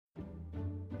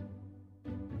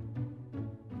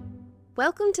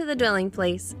Welcome to The Dwelling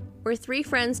Place, where three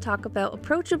friends talk about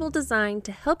approachable design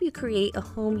to help you create a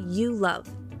home you love.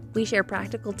 We share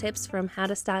practical tips from how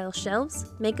to style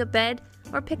shelves, make a bed,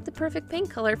 or pick the perfect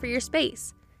paint color for your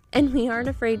space. And we aren't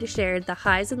afraid to share the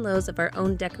highs and lows of our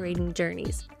own decorating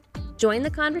journeys. Join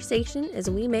the conversation as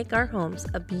we make our homes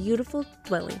a beautiful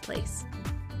dwelling place.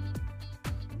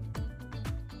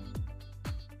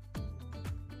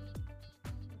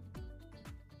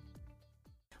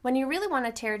 When you really want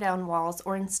to tear down walls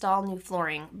or install new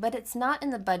flooring, but it's not in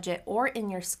the budget or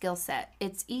in your skill set,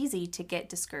 it's easy to get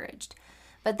discouraged.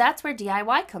 But that's where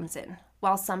DIY comes in.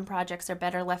 While some projects are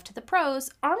better left to the pros,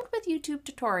 armed with YouTube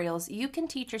tutorials, you can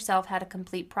teach yourself how to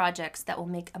complete projects that will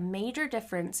make a major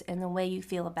difference in the way you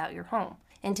feel about your home.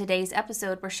 In today's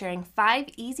episode, we're sharing 5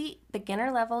 easy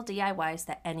beginner-level DIYs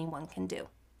that anyone can do.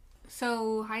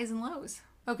 So, highs and lows.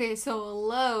 Okay, so a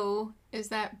low is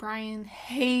that Brian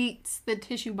hates the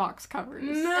tissue box covers.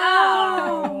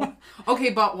 No! Okay,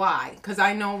 but why? Because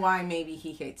I know why maybe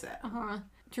he hates it.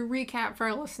 To recap for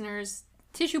our listeners,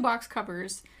 tissue box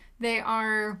covers, they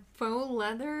are faux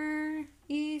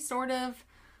leather-y sort of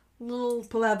little...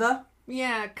 Leather?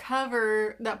 Yeah,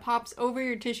 cover that pops over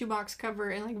your tissue box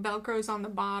cover and like Velcros on the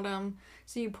bottom,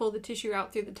 so you pull the tissue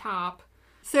out through the top.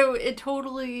 So it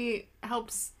totally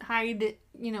helps hide,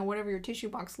 whatever your tissue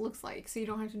box looks like. So you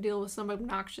don't have to deal with some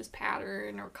obnoxious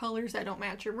pattern or colors that don't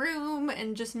match your room,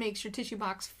 and just makes your tissue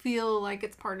box feel like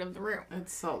it's part of the room.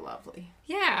 It's so lovely.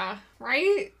 Yeah,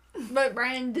 right? But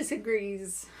Brian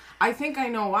disagrees. I think I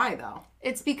know why, though.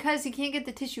 It's because he can't get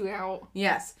the tissue out.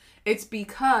 Yes. It's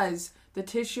because the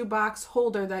tissue box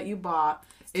holder that you bought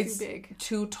is too big.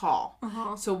 Too tall.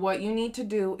 So what you need to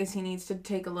do is he needs to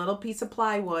take a little piece of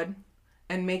plywood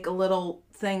and make a little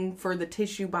thing for the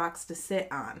tissue box to sit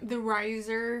on. The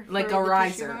riser. Like for a the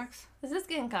riser. tissue box? Is this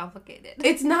getting complicated?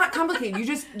 It's not complicated. You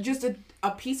just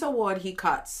a piece of wood he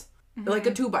cuts. Like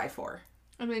a 2x4.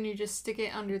 And then you just stick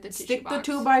it under the tissue Stick box.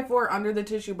 the 2x4 under the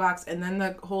tissue box and then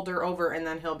the holder over, and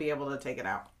then he'll be able to take it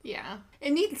out. Yeah.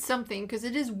 It needs something because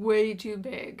it is way too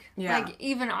big. Yeah. Like,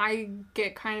 even I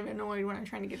get kind of annoyed when I'm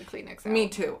trying to get the Kleenex out. Me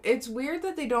too. It's weird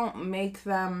that they don't make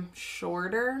them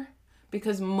shorter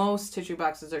because most tissue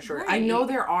boxes are shorter. Right. I know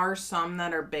there are some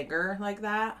that are bigger like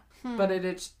that, but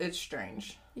it's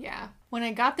strange. Yeah. When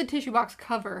I got the tissue box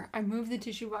cover, I moved the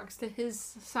tissue box to his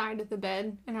side of the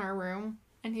bed in our room,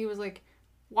 and he was like,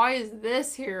 "Why is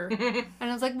this here?" And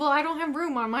I was like, "Well, I don't have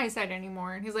room on my side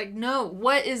anymore." And he's like, "No,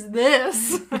 what is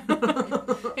this?"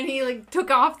 And he like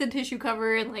took off the tissue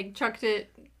cover and like chucked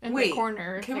it in the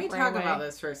corner. Can we talk about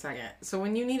this for a second? So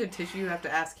when you need a tissue, you have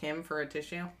to ask him for a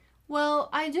tissue? Well,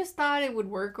 I just thought it would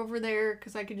work over there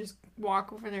because I could just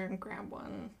walk over there and grab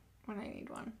one when I need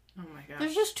one. Oh my gosh.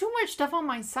 There's just too much stuff on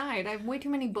my side. I have way too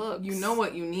many books. You know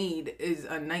what you need is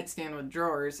a nightstand with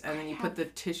drawers, and then you put the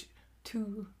tissue...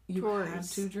 2 You drawers.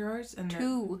 have 2 drawers? And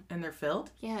 2. And they're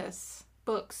filled? Yes.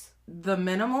 Books. The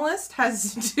minimalist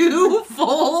has 2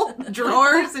 full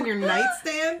drawers in your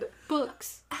nightstand?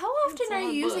 Books. How often are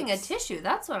you using a tissue?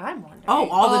 That's what I'm wondering. Oh,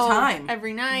 all the time.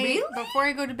 Every night. Really? Before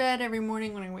I go to bed, every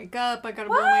morning when I wake up, I gotta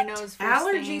blow my nose first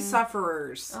Allergy thing.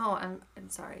 sufferers. Oh, I'm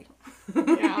sorry.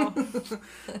 Yeah.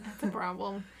 That's a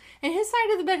problem. And his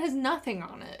side of the bed has nothing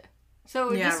on it.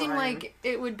 So it just seemed like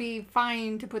it would be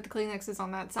fine to put the Kleenexes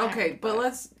on that side. Okay,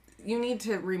 but you need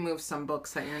to remove some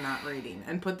books that you're not reading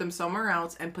and put them somewhere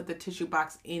else and put the tissue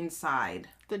box inside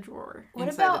the drawer.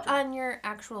 What about on your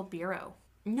actual bureau?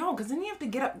 No, because then you have to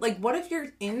get up. Like, what if you're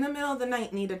in the middle of the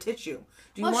night and need a tissue?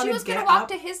 Do you want to get up? Well, she was going to walk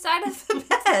to his side of the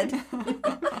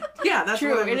bed. Yeah, that's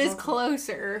true. what It is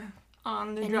closer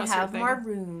on the and dresser you have thing. more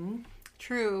room.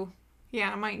 True.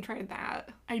 Yeah, I might try that.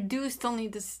 I do still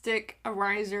need to stick a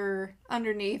riser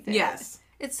underneath it. Yes.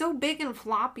 It's so big and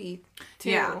floppy,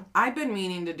 too. Yeah, I've been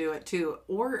meaning to do it, too.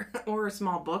 Or a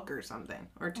small book or something.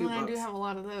 Or 2 books. I do have a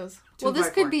lot of those. 2 Well, this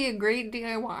by 4. could be a great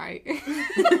DIY.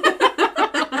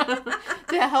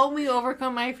 To help me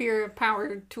overcome my fear of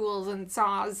power tools and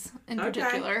saws in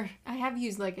particular. I have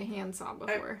used like a handsaw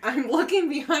before. I'm looking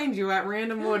behind you at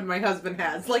random wood my husband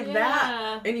has. Like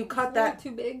that. And you cut that. Not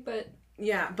too big, but...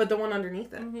 Yeah, but the one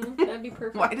underneath it. That'd be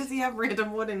perfect. Why does he have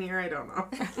random wood in here? I don't know.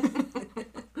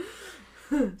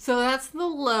 So that's the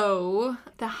low.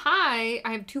 The high,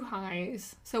 I have 2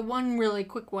 highs. So one really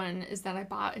quick one is that I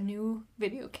bought a new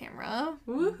video camera.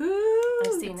 Woohoo!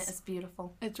 I've seen it. It's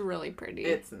beautiful. It's really pretty.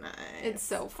 It's nice. It's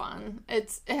so fun.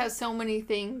 It has so many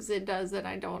things it does that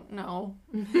I don't know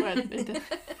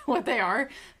what they are.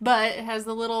 But it has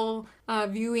the little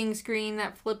viewing screen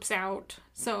that flips out.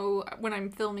 So when I'm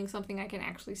filming something, I can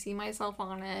actually see myself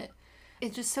on it.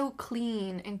 it's just so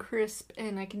clean and crisp,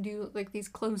 and I can do like these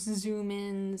close zoom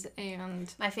ins,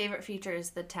 and My favorite feature is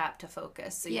the tap to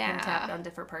focus. So you can tap on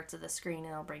different parts of the screen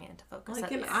and it'll bring it into focus. Like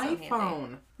That's an so handy.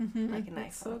 iPhone. Like an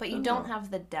iPhone. so but you cool. don't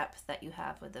have the depth that you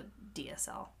have with a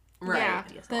DSL. Right. yeah,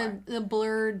 DSLR. the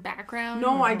blurred background.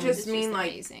 No, I is just mean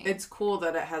like amazing. it's cool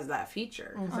that it has that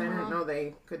feature because I didn't know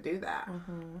they could do that.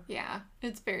 Yeah,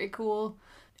 it's very cool.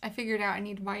 I figured out I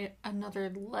need to buy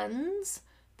another lens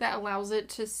that allows it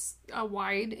to a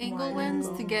wide angle lens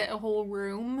to get a whole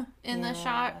room in the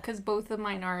shot, because both of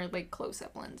mine are like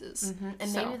close-up lenses.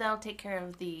 And maybe that'll take care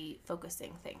of the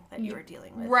focusing thing that you were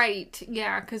dealing with. Right,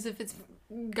 yeah, because if it's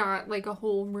got like a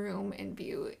whole room in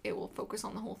view, it will focus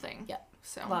on the whole thing. Yep.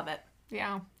 So Love it.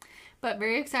 yeah, but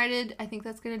very excited. I think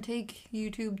that's going to take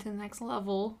YouTube to the next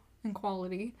level in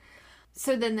quality.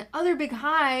 So then the other big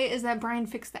high is that Brian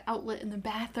fixed the outlet in the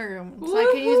bathroom, so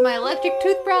I can use my electric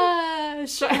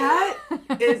toothbrush. That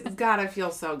is gotta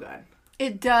feel so good.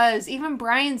 It does. Even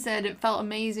Brian said it felt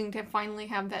amazing to finally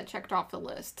have that checked off the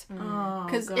list, Oh,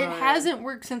 because it good. hasn't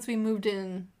worked since we moved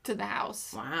in to the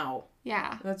house. Wow.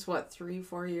 Yeah. That's what,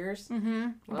 3-4 years?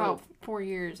 About 4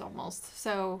 years almost.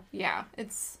 So yeah,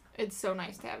 it's so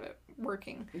nice to have it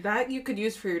working. That you could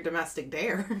use for your domestic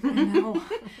dare. No.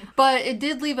 But it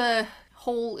did leave a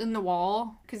hole in the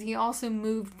wall, because he also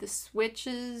moved the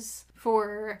switches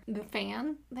for the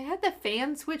fan. They had the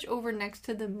fan switch over next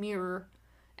to the mirror,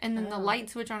 and then the light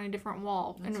switch on a different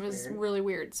wall. And it was weird. really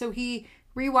weird. So he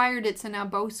rewired it so now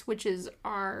both switches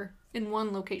are in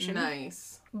one location.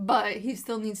 Nice. But he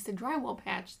still needs to drywall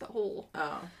patch the hole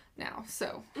Oh. now.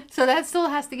 So that still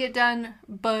has to get done,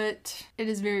 but it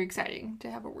is very exciting to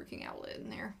have a working outlet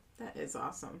in there. That is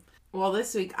awesome. Well,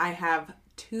 this week I have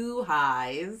 2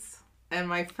 highs. And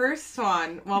my first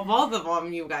one, well, both of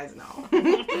them you guys know.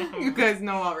 You guys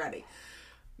know already.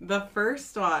 The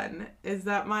first one is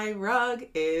that my rug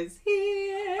is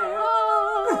here.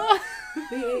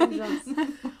 The angels.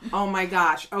 Oh my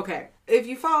gosh. Okay. If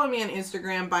you follow me on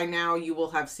Instagram by now, you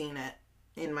will have seen it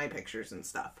in my pictures and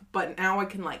stuff. But now I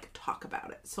can like talk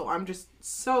about it. So I'm just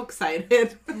so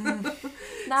excited. 9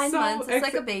 So months. It's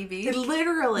like a baby.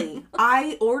 Literally.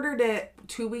 I ordered it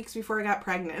 2 weeks before I got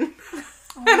pregnant.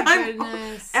 Oh my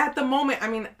goodness. At the moment, I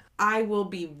mean, I will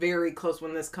be very close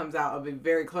when this comes out. I'll be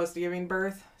very close to giving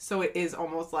birth. So it is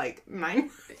almost like 9.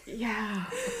 Yeah.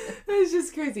 It's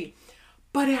just crazy.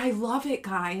 But I love it,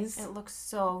 guys. It looks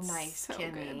so nice, So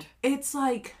Kimmy. good. It's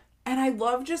like, and I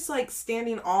love just like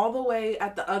standing all the way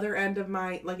at the other end of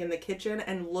my, like in the kitchen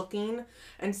and looking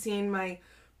and seeing my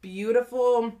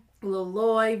beautiful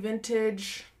Loloi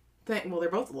vintage thing. Well, they're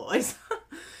both Lolois.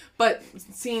 But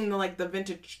seeing the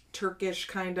vintage Turkish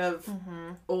kind of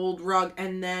old rug,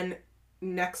 and then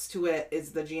next to it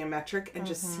is the geometric, and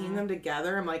just seeing them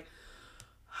together, I'm like,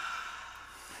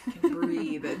 I can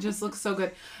breathe. It just looks so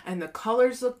good. And the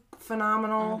colors look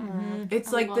phenomenal. It's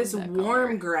I like love this that warm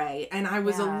color. gray, and I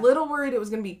was Yeah. a little worried it was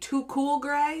going to be too cool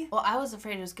gray. Well, I was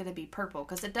afraid it was going to be purple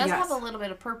because it does Yes. have a little bit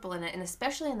of purple in it, and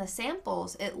especially in the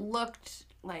samples, it looked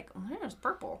like there's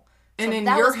purple. And So in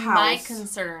that your was my house-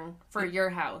 concern for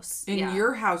your house. In yeah.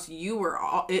 your house,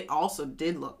 it also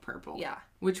did look purple. Yeah.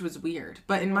 Which was weird.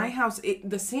 But in my house,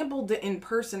 the sample in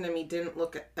person to me didn't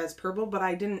look as purple, but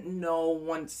I didn't know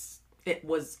once it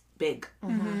was big.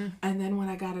 And then when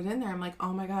I got it in there, I'm like,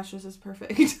 oh my gosh, this is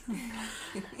perfect.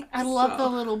 I love the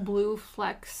little blue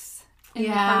flecks in the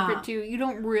Yeah. carpet too. You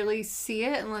don't really see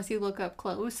it unless you look up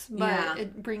close, but Yeah.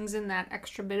 it brings in that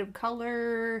extra bit of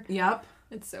color. Yep.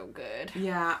 It's so good.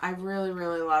 Yeah, I really,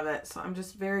 really love it. So I'm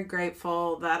just very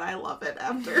grateful that I love it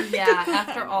after. Yeah,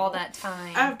 after all that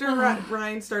time. After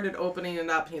Ryan started opening it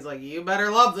up, he's like, you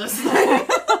better love this thing.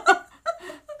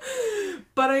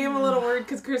 But I am a little worried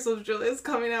because Crystal Julia is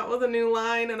coming out with a new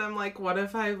line, and I'm like, what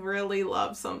if I really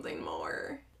love something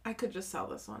more? I could just sell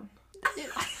this one.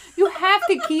 You have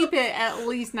to keep it at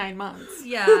least 9 months.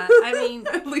 Yeah, I mean,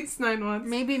 At least 9 months.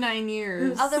 Maybe 9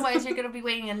 years. otherwise you're going to be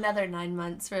waiting another 9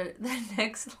 months for the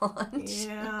next launch.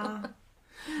 Yeah.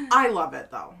 I love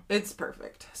it, though. It's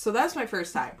perfect. So that's my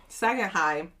first high. Second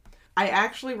high, I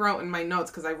actually wrote in my notes,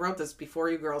 because I wrote this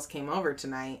before you girls came over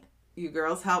tonight. You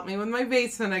girls helped me with my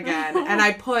basement again. And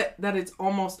I put that it's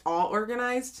almost all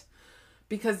organized,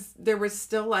 because there was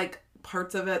still, like,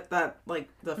 parts of it that, like,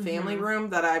 the family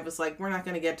room that I was like, we're not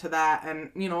going to get to that.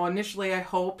 And, you know, initially I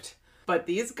hoped. But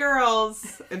these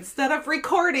girls, instead of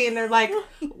recording, they're like,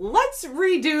 let's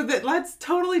redo that. Let's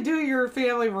totally do your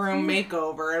family room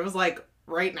makeover. I was like,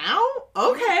 right now?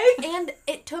 Okay. And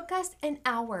it took us an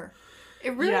hour.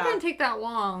 It really Yeah. didn't take that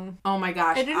long. Oh my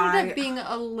gosh. It ended up being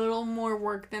a little more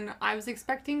work than I was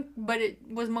expecting, but it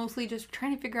was mostly just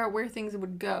trying to figure out where things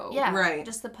would go. Yeah, Right.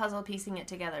 just the puzzle piecing it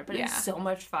together. But Yeah. it's so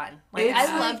much fun. Like, It's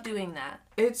I love like- doing that.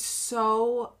 It's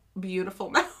so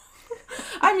beautiful now.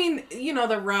 I mean,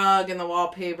 the rug and the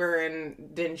wallpaper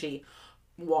and dingy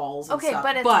walls and Okay, stuff.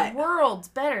 but it's worlds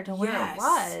better to where Yes.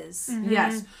 it was.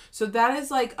 Yes. So that is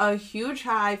like a huge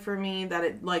high for me that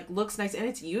it like looks nice and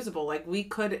it's usable. Like we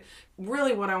could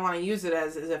really what I want to use it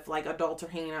as is if like adults are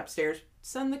hanging upstairs,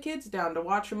 send the kids down to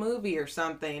watch a movie or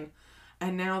something.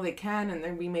 And now they can, and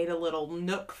then we made a little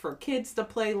nook for kids to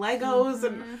play Legos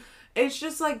and it's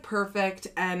just like perfect.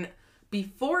 And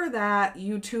before that,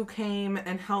 you two came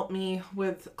and helped me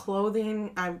with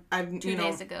clothing. I've 2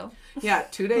 days ago. Yeah,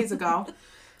 2 days ago.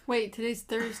 Wait, today's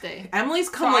Thursday. Emily's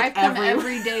So come like I've come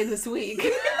every day this week.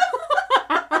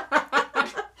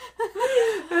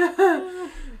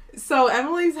 So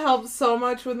Emily's helped so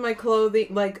much with my clothing.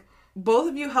 Like both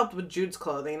of you helped with Jude's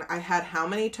clothing. I had how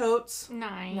many totes?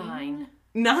 9. 9.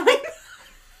 9.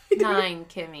 9,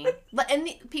 Kimmy. And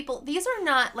these are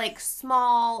not like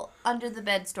small under the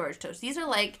bed storage totes. These are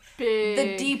like Big.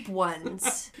 the deep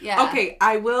ones. Yeah. Okay,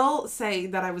 I will say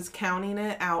that I was counting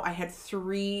it out. I had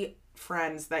 3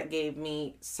 friends that gave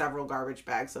me several garbage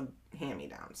bags of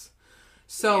hand-me-downs.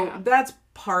 So Yeah. that's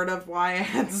part of why I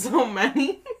had so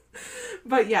many.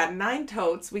 But yeah, 9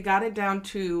 totes. We got it down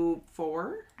to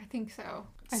 4. I think so.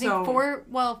 I So- think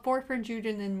 4 for Jude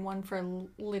and then 1 for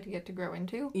Lydia to grow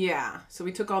into. Yeah, so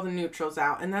we took all the neutrals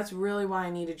out, and that's really why I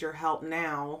needed your help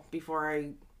now before I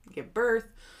give birth,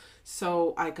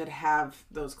 so I could have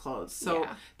those clothes. So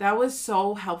Yeah. that was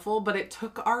so helpful, but it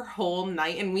took our whole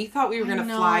night, and we thought we were I going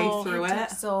to fly know. through It it.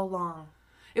 took so long.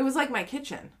 It was like my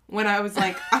kitchen, when I was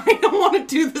like, I don't want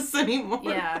to do this anymore.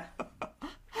 Yeah.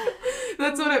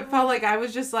 That's what it felt like. I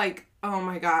was just like, oh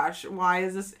my gosh, why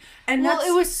is this? And Well, that's,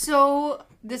 it was so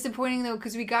disappointing though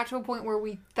because we got to a point where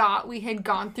we thought we had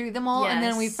gone through them all, and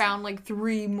then we Yes. found like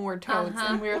 3 more totes, Uh-huh.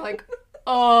 and we were like,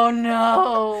 "Oh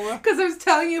no!" because I was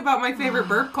telling you about my favorite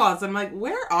burp cloths. I'm like,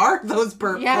 where are those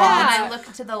burp Yeah. cloths? And I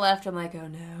looked to the left. I'm like, oh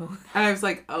no. And I was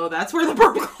like, oh, that's where the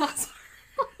burp cloths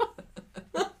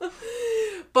are.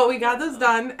 But we got this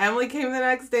done. Emily came the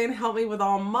next day and helped me with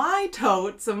all my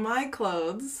totes of my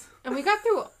clothes. And we got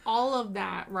through all of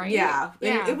that, right? Yeah.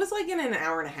 Yeah. And it was like in an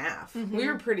hour and a half. We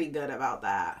were pretty good about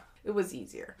that. It was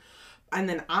easier. And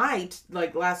then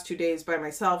like last 2 days by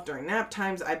myself during nap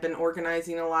times, I've been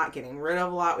organizing a lot, getting rid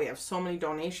of a lot. We have so many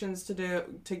donations to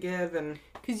give. And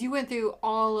Because you went through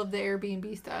all of the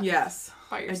Airbnb stuff yes,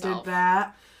 by I yourself. did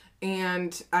that.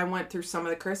 And I went through some of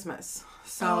the Christmas.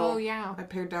 So Oh, yeah. I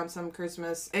pared down some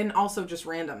Christmas and also just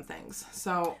random things.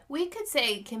 So We could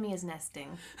say Kimmy is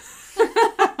nesting.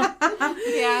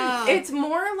 Yeah. it's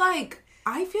more like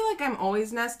I feel like I'm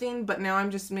always nesting, but now I'm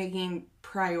just making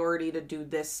priority to do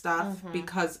this stuff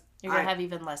because You're going to have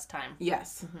even less time.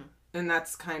 yes. And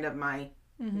that's kind of my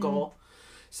goal.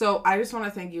 So I just want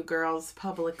to thank you girls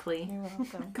publicly You're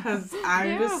welcome. because I'm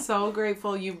Yeah. just so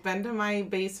grateful. You've been to my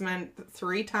basement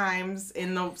 3 times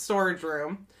in the storage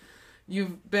room.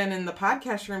 You've been in the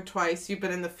podcast room twice. You've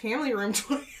been in the family room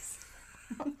twice.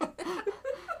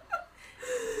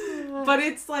 But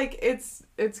it's like,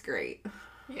 it's great.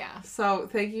 yeah. So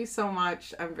thank you so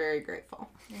much. I'm very grateful.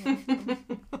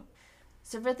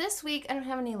 So for this week, I don't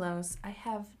have any lows. I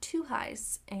have 2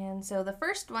 highs. And so the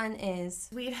first one is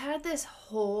we've had this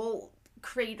whole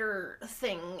crater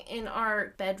thing in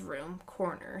our bedroom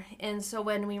corner. And so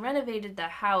when we renovated the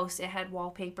house, it had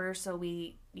wallpaper. So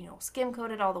we, skim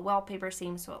coated all the wallpaper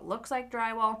seams so it looks like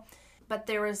drywall. But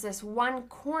there was this one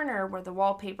corner where the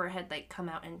wallpaper had like come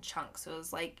out in chunks. So it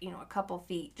was like, a couple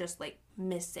feet just like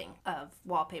missing of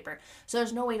wallpaper. So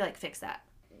there's no way to like fix that.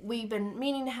 We've been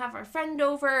meaning to have our friend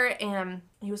over, and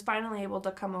he was finally able to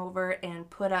come over and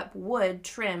put up wood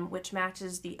trim, which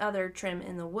matches the other trim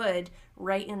in the wood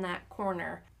right in that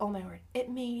corner. Oh my word.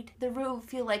 It made the room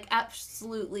feel like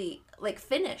absolutely like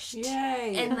finished.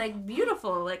 Yay. And like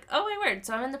beautiful. Like, oh my word.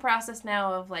 So I'm in the process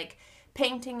now of like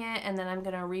painting it, and then I'm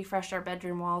going to refresh our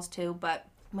bedroom walls too. But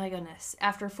my goodness,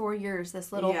 after 4 years,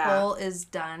 this little hole is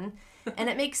done. And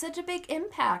it makes such a big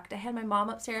impact. I had my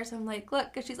mom upstairs, and I'm like,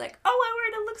 look, and she's like, oh my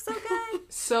word, it looks so good.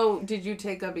 So did you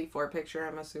take a before picture,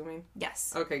 I'm assuming?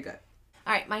 Yes. Okay, good.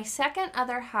 All right, my second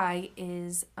other high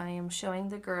is I am showing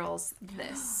the girls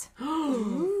this.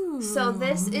 So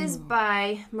this is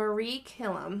by Marie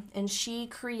Killam, and she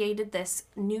created this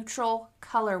neutral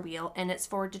color wheel, and it's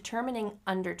for determining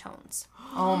undertones.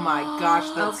 Oh my gosh,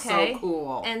 that's Okay. so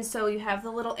cool. And so you have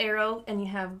the little arrow, and you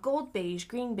have gold beige,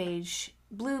 green beige,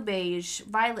 blue beige,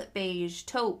 violet beige,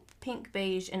 taupe, pink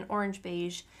beige, and orange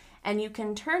beige. And you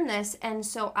can turn this, and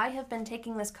so I have been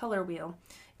taking this color wheel,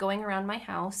 going around my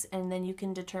house, and then you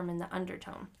can determine the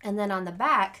undertone. And then on the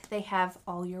back, they have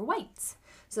all your whites.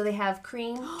 So they have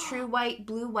cream, true white,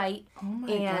 blue white, and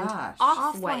gosh.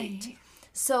 off-white.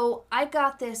 So I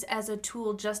got this as a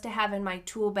tool just to have in my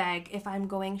tool bag if I'm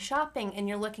going shopping and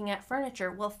you're looking at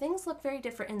furniture. Well, things look very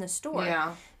different in the store.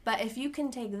 Yeah. But if you can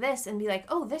take this and be like,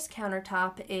 oh, this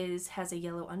countertop has a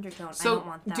yellow undertone. So I don't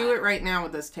want that. do it right now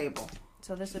with this table.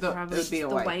 So this would It probably would be a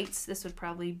the white. whites. This would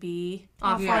probably be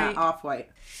Off-white. Yeah, off-white.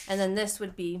 and then this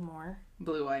would be more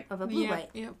Blue-white. of a blue white.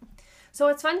 Yep. So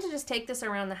it's fun to just take this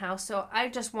around the house. So I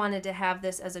just wanted to have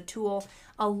this as a tool,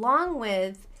 along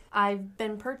with I've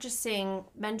been purchasing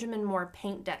Benjamin Moore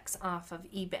paint decks off of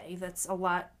eBay. That's a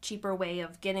lot cheaper way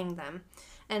of getting them.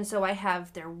 And so I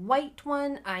have their white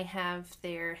one, I have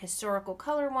their historical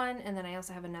color one, and then I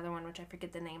also have another one which I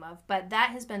forget the name of. But that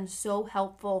has been so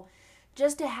helpful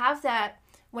just to have that.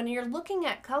 When you're looking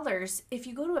at colors, if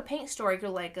you go to a paint store, you're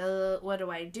like, what do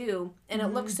I do? And it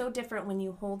looks so different when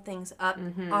you hold things up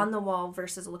on the wall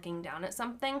versus looking down at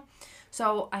something.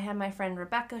 So I had my friend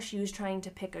Rebecca, she was trying to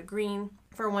pick a green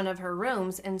for one of her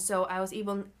rooms, and so I was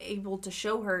able to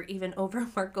show her even over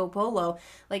Marco Polo,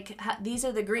 like, these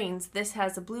are the greens, this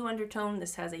has a blue undertone,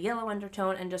 this has a yellow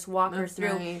undertone, and just walk her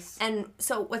through. Nice. And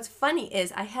so what's funny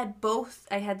is I had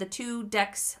the two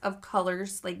decks of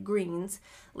colors, like greens,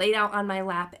 laid out on my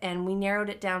lap, and we narrowed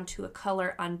it down to a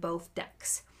color on both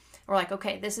decks. We're like,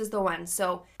 okay, this is the one.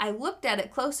 So I looked at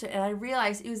it closer and I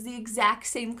realized it was the exact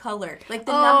same color. Like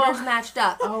the numbers matched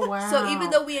up. Oh, wow. So even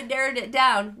though we had narrowed it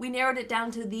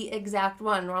down to the exact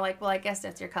one. We're like, well, I guess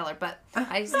that's your color. But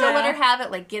I still let her have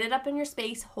it. Like, get it up in your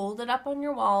space, hold it up on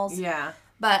your walls. Yeah.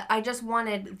 But I just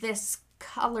wanted this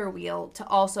color wheel to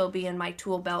also be in my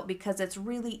tool belt because it's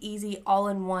really easy, all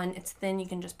in one. It's thin. You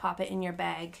can just pop it in your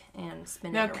bag and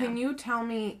spin Now, it around. can you tell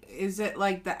me, is it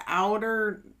like the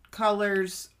outer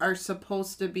colors are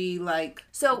supposed to be like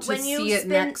So to when you see it spin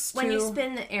next when you to?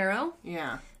 spin the arrow,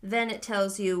 Yeah. then it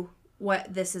tells you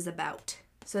what this is about.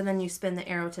 So then you spin the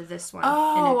arrow to this one. and it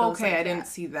Oh, goes okay. like I didn't that.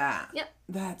 see that. Yep.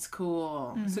 That's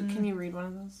cool. So can you read one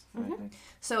of those?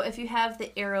 So if you have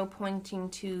the arrow pointing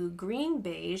to green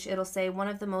beige, it'll say one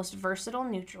of the most versatile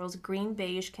neutrals, green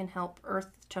beige can help earth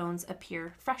tones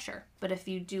appear fresher. But if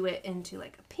you do it into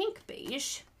like a pink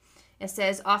beige, it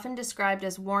says, often described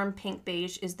as warm pink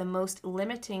beige, is the most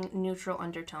limiting neutral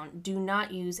undertone. Do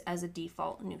not use as a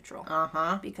default neutral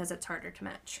because it's harder to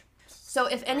match. So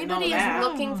if anybody is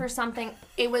looking for something,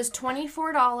 it was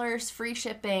 $24, free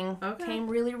shipping, came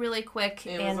really, really quick.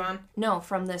 Amazon? No,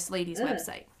 from this lady's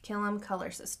website, Killam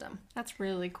Color System. That's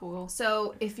really cool.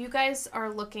 So if you guys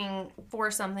are looking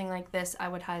for something like this, I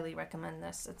would highly recommend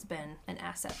this. It's been an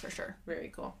asset for sure. Very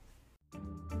cool.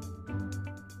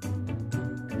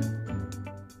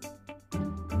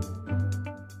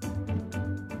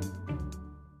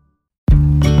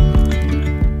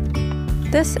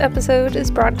 This episode is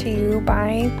brought to you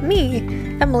by me,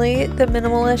 Emily, the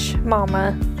Minimalish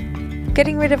Mama.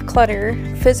 Getting rid of clutter,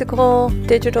 physical,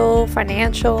 digital,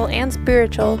 financial, and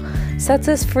spiritual, sets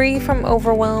us free from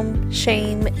overwhelm,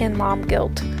 shame, and mom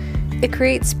guilt. It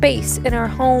creates space in our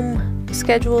home,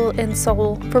 schedule, and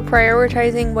soul for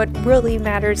prioritizing what really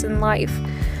matters in life.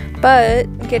 But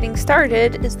getting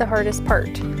started is the hardest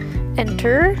part.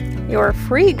 Enter your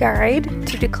free guide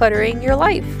to decluttering your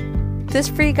life. This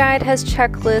free guide has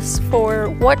checklists for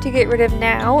what to get rid of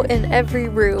now in every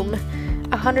room,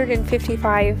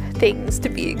 155 things to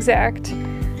be exact,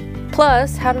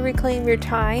 plus how to reclaim your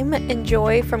time and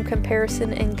joy from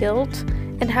comparison and guilt,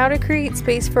 and how to create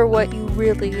space for what you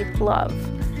really love.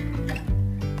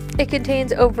 It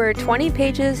contains over 20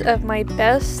 pages of my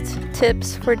best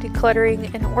tips for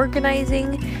decluttering and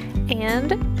organizing,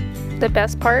 and the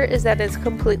best part is that it's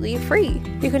completely free.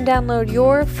 You can download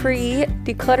your free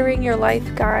Decluttering Your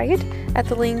Life guide at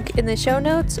the link in the show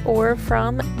notes or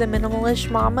from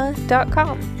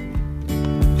theminimalishmama.com.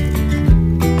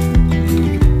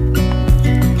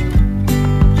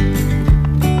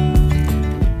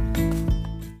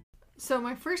 So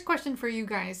my first question for you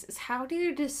guys is, how do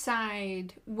you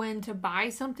decide when to buy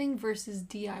something versus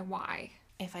DIY?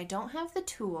 If I don't have the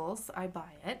tools, I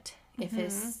buy it. If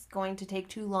it's going to take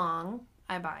too long,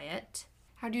 I buy it.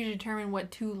 How do you determine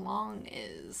what too long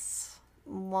is?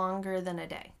 Longer than a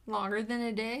day. Longer than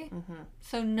a day? Mm-hmm.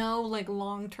 So no like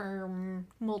long-term,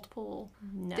 multiple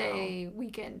No. day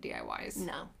weekend DIYs?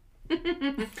 No.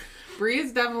 Bree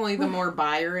is definitely the more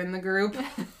buyer in the group.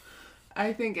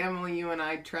 I think, Emily, you and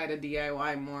I try to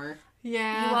DIY more.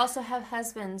 Yeah. You also have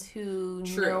husbands who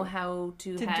True. know how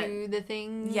to do the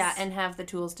things. Yeah, and have the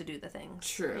tools to do the things.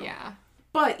 True. Yeah.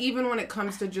 But even when it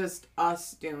comes to just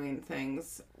us doing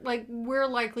things, Like, we're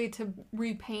likely to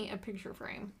repaint a picture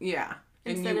frame. yeah.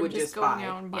 And Instead you of would just buy. going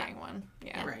out and buying one.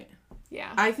 Yeah. Right.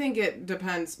 Yeah. I think it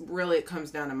depends. Really, it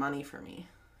comes down to money for me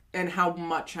and how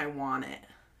much I want it.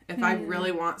 If I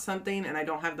really want something and I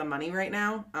don't have the money right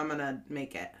now, I'm going to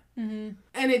make it. Mm-hmm.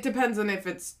 And it depends on if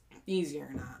it's easy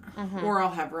or not. Mm-hmm. Or I'll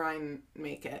have Ryan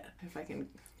make it if I can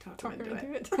talk him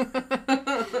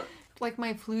into it. Like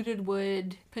my fluted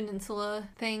wood peninsula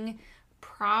thing,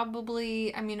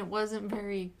 probably, I mean, it wasn't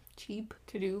very cheap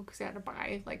to do because I had to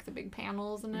buy like the big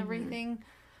panels and everything.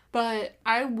 But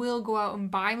I will go out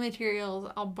and buy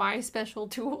materials. I'll buy special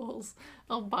tools.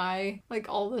 I'll buy like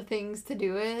all the things to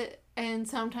do it. And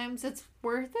sometimes it's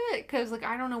worth it because like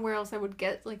I don't know where else I would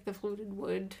get like the fluted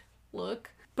wood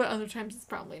look. But other times it's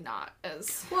probably not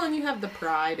as... Well, and you have the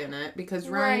pride in it because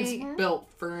Ryan's built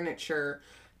furniture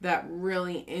that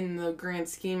really, in the grand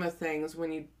scheme of things,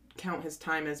 when you count his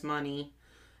time as money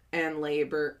and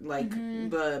labor, like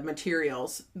the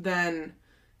materials, then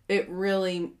it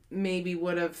really maybe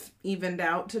would have evened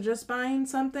out to just buying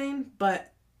something,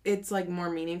 but it's like more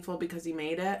meaningful because he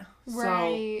made it.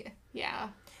 Right. So, yeah.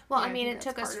 Well, Yeah, I mean, think it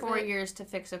took that's us part 4 of it. years to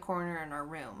fix a corner in our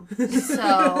room.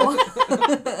 So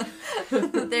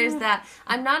there's that.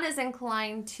 I'm not as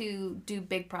inclined to do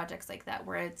big projects like that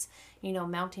where it's, you know,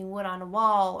 mounting wood on a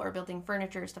wall or building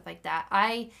furniture, stuff like that.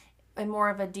 I am more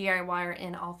of a DIYer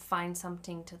and I'll find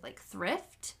something to like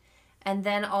thrift and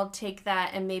then I'll take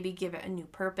that and maybe give it a new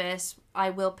purpose. I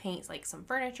will paint like some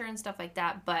furniture and stuff like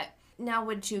that, but now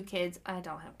with 2 kids, I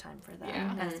don't have time for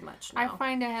that as much now. I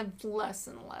find I have less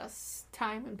and less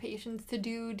time and patience to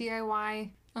do DIY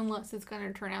unless it's going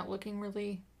to turn out looking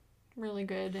really, really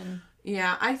good. And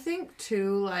yeah, I think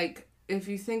too, like, if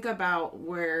you think about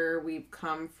where we've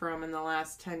come from in the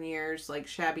last 10 years, like,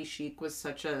 shabby chic was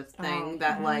such a thing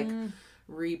that, like,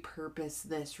 repurpose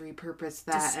this, repurpose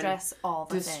that.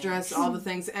 Distress all the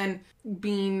things. And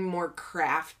being more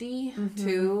crafty,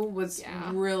 too, was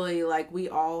really, like, we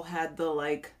all had the,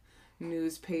 like,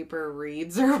 newspaper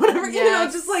reads or whatever, you know,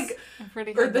 just, like, I've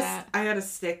already heard that. I had a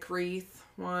stick wreath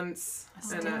once. A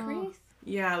stick wreath?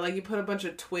 Yeah, like, you put a bunch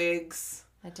of twigs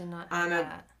I did not have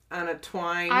that. on a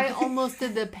twine. I almost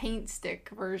did the paint stick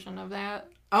version of that.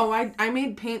 Oh, I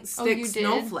made paint stick you did?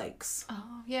 snowflakes.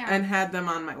 Oh, yeah. And had them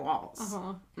on my walls.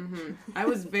 Uh-huh. I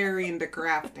was very into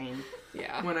crafting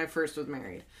Yeah. when I first was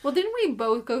married. Well, didn't we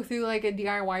both go through like a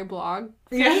DIY blog?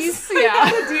 Yes. Yeah.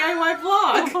 The DIY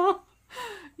blog.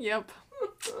 Yep.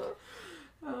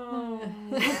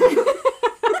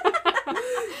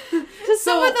 Just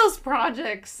some of those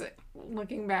projects,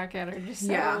 looking back at, are just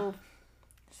so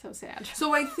sad.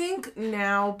 So I think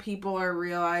now people are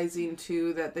realizing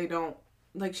too that they don't,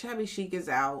 like, shabby chic is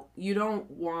out. You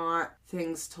don't want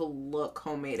things to look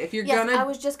homemade. If you're Yes, gonna, I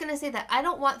was just gonna say that. I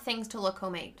don't want things to look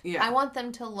homemade. Yeah. I want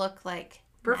them to look like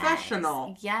professional.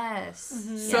 nice. Yes.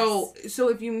 So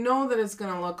if you know that it's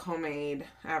gonna look homemade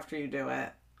after you do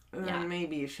it, then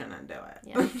maybe you shouldn't do it.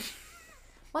 Yeah.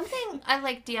 One thing I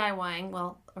like DIYing,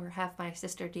 or have my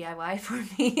sister DIY for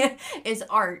me, is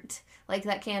art. Like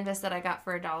that canvas that I got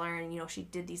for $1 and, you know, she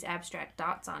did these abstract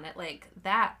dots on it. Like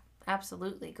that,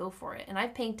 absolutely, go for it. And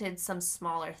I've painted some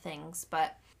smaller things,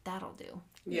 but that'll do.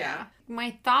 Yeah.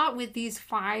 My thought with these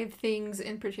 5 things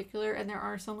in particular, and there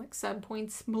are some like sub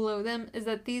points below them, is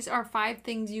that these are 5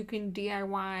 things you can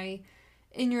DIY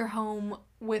in your home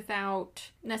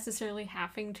without necessarily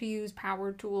having to use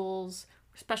power tools,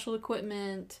 special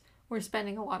equipment, or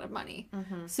spending a lot of money.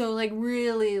 So like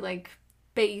really like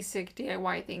basic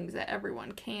DIY things that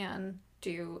everyone can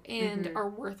do and are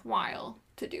worthwhile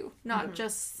to do. Not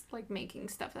just like making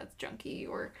stuff that's junky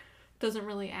or doesn't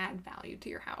really add value to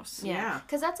your house. Yeah.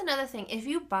 Because that's another thing. If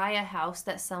you buy a house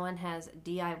that someone has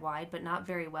DIY'd but not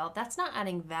very well, that's not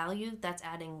adding value, that's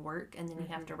adding work, and then you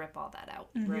have to rip all that out.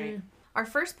 Right. Our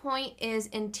first point is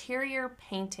interior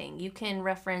painting. You can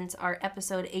reference our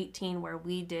episode 18 where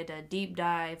we did a deep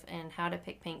dive in how to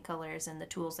pick paint colors and the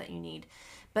tools that you need.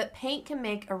 But paint can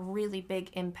make a really big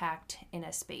impact in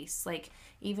a space. Like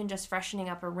even just freshening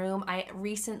up a room. I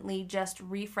recently just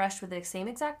refreshed with the same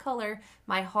exact color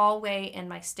my hallway and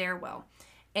my stairwell.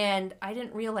 And I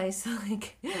didn't realize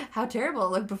like how terrible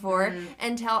it looked before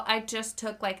until I just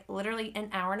took like literally an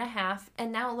hour and a half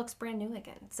and now it looks brand new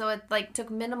again. So it like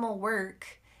took minimal work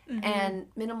and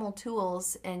minimal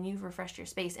tools and you've refreshed your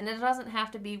space. And it doesn't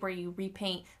have to be where you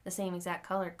repaint the same exact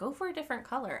color. Go for a different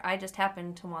color. I just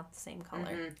happen to want the same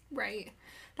color. Right.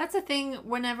 That's the thing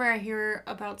to I hear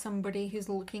about somebody who's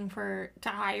looking to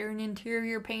hire an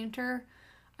interior painter,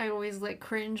 I always like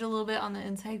cringe a little bit on the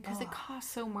inside because it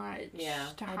costs so much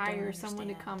to hire someone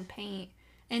to come paint.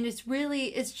 And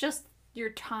it's just your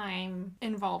time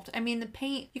involved. I mean, the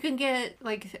paint, you can get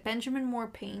like Benjamin Moore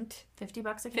paint,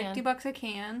 $50 a can. $50 a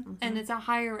can, and it's a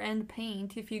higher end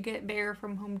paint. If you get Behr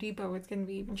from Home Depot, it's going to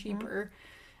be even cheaper.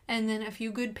 And then a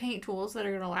few good paint tools that are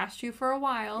going to last you for a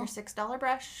while. Your $6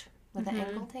 brush with an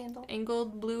angled handle.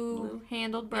 Angled blue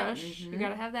handled brush. You got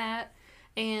to have that.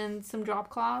 And some drop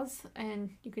cloths,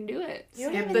 and you can do it. You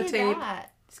don't Skip even the need tape.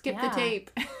 that. Skip the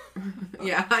tape.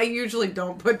 Yeah, I usually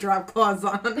don't put drop claws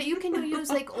on. But you can use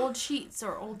like old sheets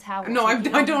or old towels. No,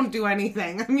 I don't do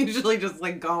anything. I'm usually just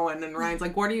like going, and Ryan's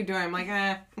like, "What are you doing?" I'm like,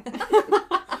 I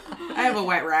have a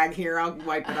wet rag here. I'll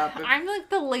wipe it up. I'm like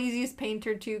the laziest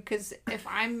painter too, because if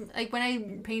I'm like, when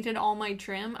I painted all my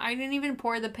trim, I didn't even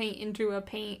pour the paint into a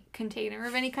paint container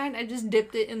of any kind. I just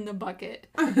dipped it in the bucket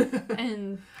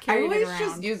and I carried always it around.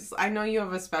 just use. I know you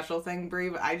have a special thing, Brie,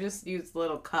 but I just use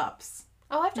little cups,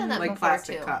 Oh, I've done that like before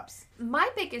plastic too. cups. My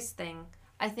biggest thing,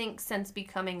 I think, since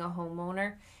becoming a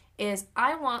homeowner, is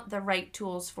I want the right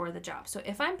tools for the job. So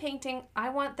if I'm painting, I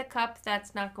want the cup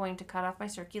that's not going to cut off my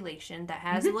circulation, that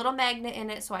has a little magnet in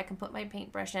it so I can put my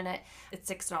paintbrush in it. It's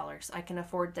 $6. I can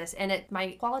afford this. And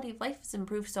my quality of life has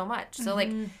improved so much. So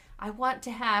like, I want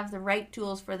to have the right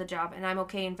tools for the job, and I'm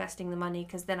okay investing the money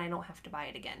because then I don't have to buy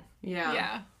it again.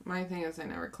 Yeah. My thing is I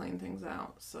never clean things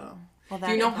out, so. Well, Do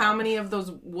you know how many of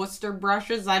those Worcester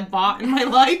brushes I bought in my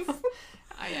life?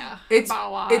 Yeah. It's about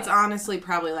a lot. it's honestly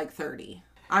probably like 30.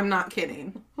 I'm not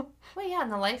kidding. Well, yeah, in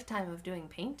the lifetime of doing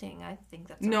painting, I think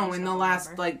that's a No, in the reasonable last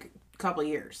number. like couple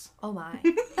years. Oh my.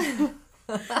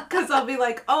 Because I'll be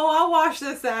like, oh, I'll wash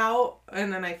this out,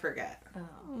 and then I forget.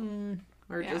 Oh.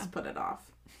 Or Yeah. just put it off.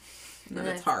 And then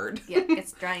And it's hard. Yeah,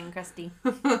 it's dry and crusty.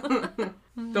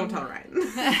 Don't tell Ryan.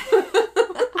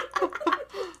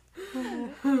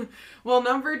 Well,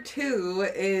 number 2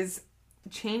 is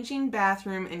changing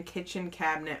bathroom and kitchen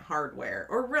cabinet hardware.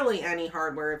 Or really any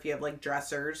hardware if you have like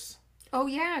dressers. Oh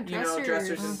yeah, dressers. You know,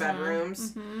 dressers in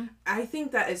bedrooms. Mm-hmm. I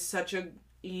think that is such a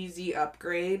easy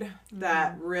upgrade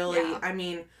that really, Yeah. I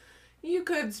mean, you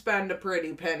could spend a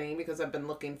pretty penny because I've been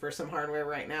looking for some hardware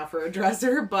right now for a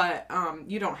dresser, but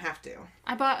you don't have to.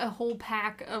 I bought a whole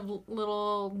pack of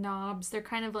little knobs. They're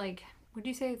kind of like, would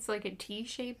you say it's like a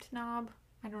T-shaped knob?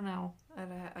 I don't know.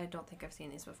 I don't think I've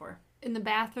seen these before. In the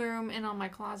bathroom and on my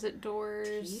closet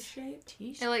doors. T-shaped?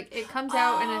 It like it comes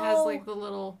out and it has like the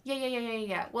little.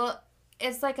 Yeah. Well,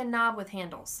 it's like a knob with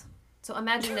handles. So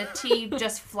imagine a T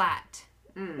just flat.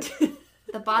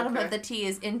 The bottom of the T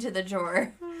is into the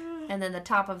drawer, and then the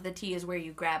top of the T is where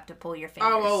you grab to pull your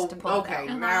fingers to pull okay. it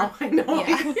out. Now I know.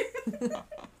 Yeah.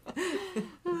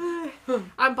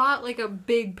 I bought like a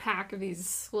big pack of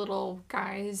these little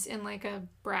guys in like a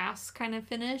brass kind of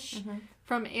finish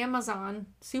from Amazon,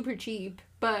 super cheap.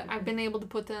 But I've been able to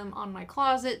put them on my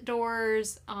closet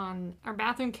doors, on our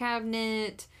bathroom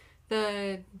cabinet,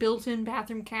 the built-in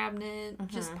bathroom cabinet.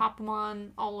 Just pop them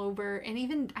on all over, and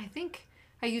even I think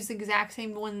I use the exact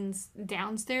same ones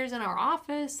downstairs in our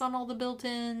office on all the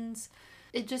built-ins.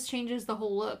 It just changes the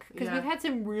whole look. Because we've had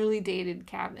some really dated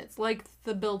cabinets, like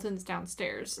the built-ins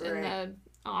downstairs in the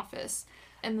office.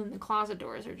 And then the closet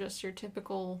doors are just your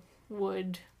typical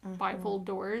wood bifold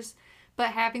doors. But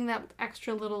having that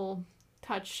extra little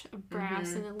touch of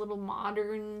brass and a little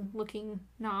modern-looking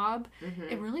knob,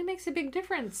 it really makes a big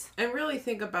difference. And really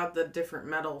think about the different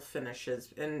metal finishes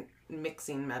and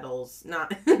mixing metals,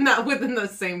 not within the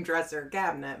same dresser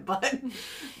cabinet,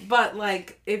 but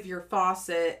like if your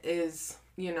faucet is,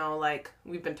 you know, like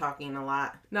we've been talking a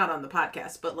lot, not on the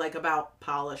podcast, but like about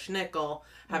polished nickel,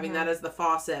 having that as the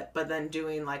faucet, but then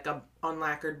doing like a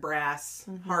unlacquered brass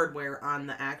hardware on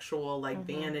the actual like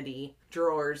vanity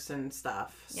drawers and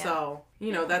stuff. Yeah. So,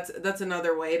 you know, that's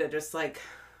another way to just like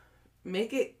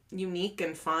make it unique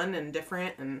and fun and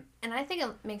different. And I think it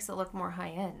makes it look more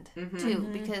high-end, too,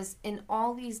 because in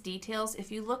all these details,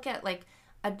 if you look at, like,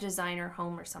 a designer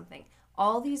home or something,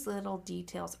 all these little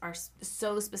details are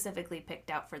so specifically picked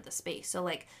out for the space. So,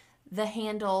 like, the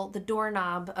handle, the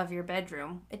doorknob of your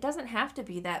bedroom, it doesn't have to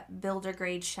be that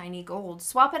builder-grade shiny gold.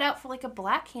 Swap it out for, like, a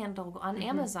black handle on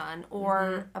Amazon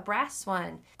or a brass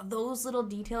one. Those little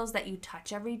details that you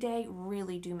touch every day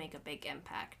really do make a big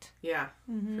impact. Yeah,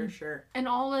 for sure. And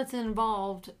all that's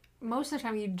involved, most of the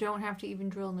time you don't have to even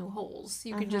drill new holes.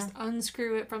 You can just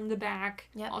unscrew it from the back.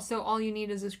 Yep. Also, all you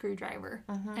need is a screwdriver.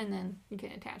 And then you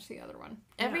can attach the other one.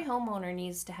 Every homeowner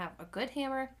needs to have a good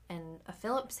hammer and a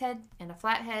Phillips head and a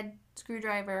flathead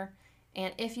screwdriver,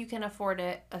 and if you can afford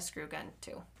it, a screw gun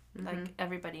too. Like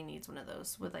everybody needs one of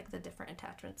those with like the different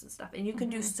attachments and stuff. And you can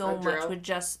do so A much drill? with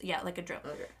just like a drill.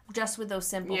 Okay. Just with those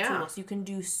simple Yeah. tools, you can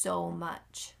do so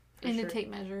much. And sure. a tape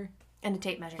measure. And a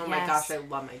tape measure, Oh yes. my gosh, I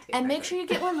love my tape And measure. make sure you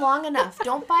get one long enough.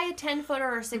 Don't buy a 10-footer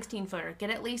or a 16-footer. Get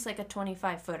at least like a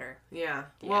 25-footer. Yeah.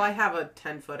 Well, I have a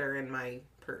 10-footer in my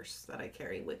purse that I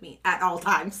carry with me at all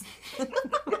times.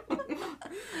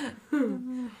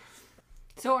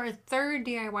 So our third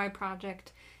DIY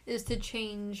project is to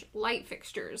change light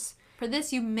fixtures. For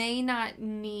this, you may not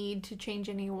need to change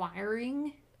any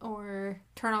wiring or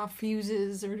turn off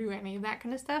fuses or do any of that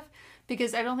kind of stuff,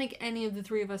 because I don't think any of the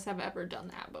three of us have ever done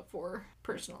that before,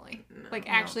 personally.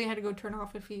 Actually had to go turn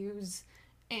off a fuse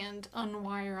and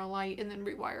unwire a light and then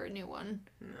rewire a new one.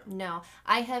 No.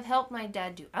 I have helped my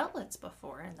dad do outlets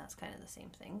before, and that's kind of the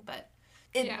same thing. But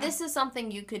this is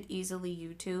something you could easily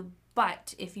YouTube.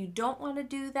 But if you don't want to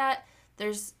do that,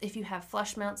 if you have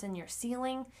flush mounts in your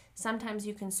ceiling, sometimes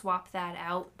you can swap that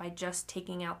out by just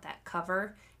taking out that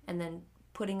cover and then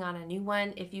putting on a new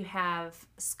one. If you have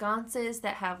sconces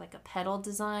that have like a petal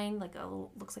design,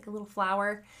 looks like a little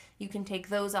flower, you can take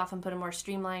those off and put a more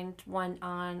streamlined one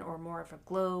on, or more of a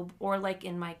globe. Or like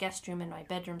in my guest room in my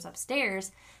bedrooms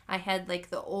upstairs, I had like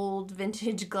the old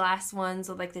vintage glass ones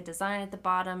with like the design at the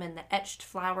bottom and the etched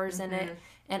flowers in it.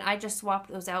 And I just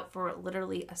swapped those out for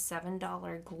literally a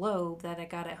 $7 globe that I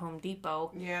got at Home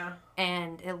Depot. Yeah.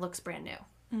 And it looks brand new.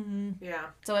 Mm-hmm. Yeah.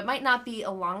 So it might not be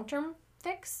a long-term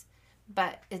fix,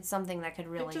 but it's something that could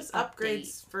really It just update.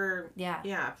 upgrades for,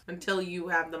 until you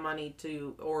have the money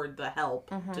to, or the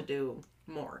help to do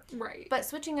more. Right. But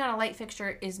switching out a light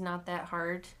fixture is not that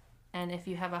hard. And if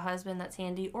you have a husband that's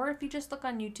handy, or if you just look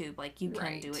on YouTube, like, you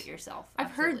can do it yourself.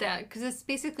 I've heard that, because it's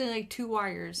basically like 2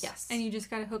 wires. Yes. And you just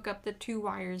got to hook up the 2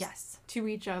 wires to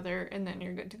each other, and then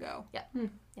you're good to go. Yeah.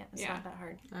 Yeah, it's not that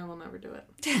hard. I will never do it.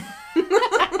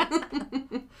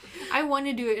 I want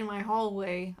to do it in my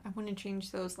hallway. I want to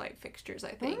change those light fixtures,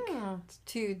 I think,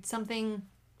 to something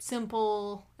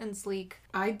simple and sleek.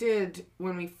 I did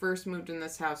when we first moved in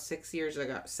this house 7 years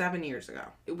ago.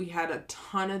 We had a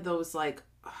ton of those, like,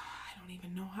 I don't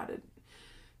even know how to...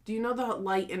 Do you know the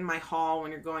light in my hall when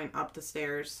you're going up the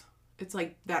stairs? It's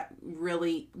like that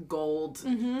really gold,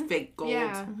 fake gold.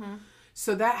 Yeah.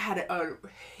 So that had a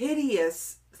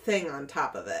hideous thing on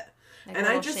top of it. Like and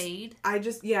a little shade?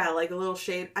 Like a little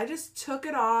shade. I just took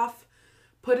it off,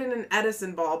 put in an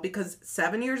Edison bulb, because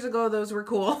 7 years ago those were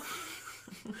cool.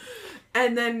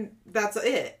 And then that's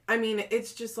it. I mean,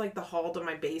 it's just like the hall to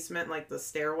my basement, like the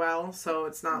stairwell. So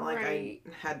it's not like I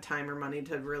had time or money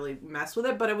to really mess with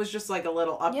it. But it was just like a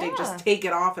little update. Yeah. Just take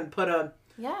it off and put a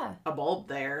bulb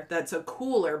there. That's a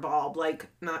cooler bulb. Like,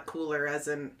 not cooler as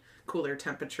in cooler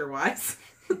temperature-wise.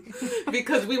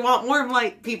 Because we want warm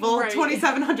light, people.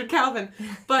 2700 Kelvin.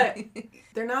 But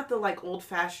they're not the, like,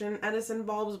 old-fashioned Edison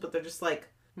bulbs. But they're just, like,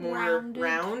 more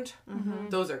round. Mm-hmm.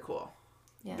 Those are cool.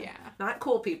 Yeah. Not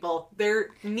cool, people. They're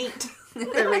neat.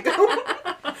 There we go.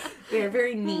 They're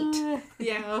very neat.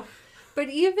 Yeah. But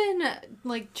even,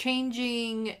 like,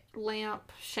 changing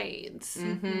lamp shades.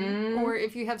 Or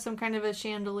if you have some kind of a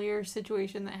chandelier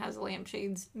situation that has lamp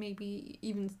shades, maybe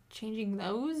even changing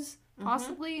those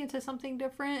possibly into something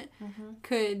different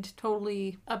could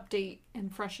totally update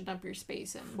and freshen up your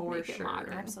space and make it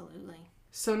modern. Absolutely.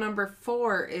 So number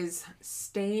 4 is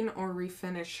stain or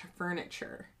refinish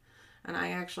furniture. And I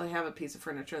actually have a piece of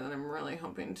furniture that I'm really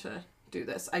hoping to do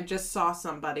this. I just saw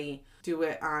somebody do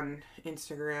it on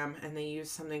Instagram, and they use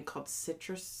something called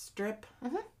Citrus Strip.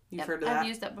 You've heard of that? I've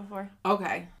used that before.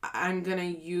 Okay. I'm going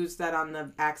to use that on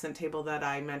the accent table that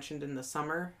I mentioned in the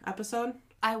summer episode.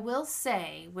 I will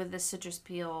say, with the citrus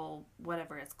peel,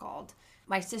 whatever it's called,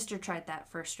 my sister tried that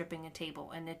for stripping a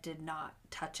table, and it did not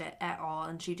touch it at all,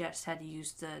 and she just had to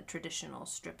use the traditional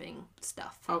stripping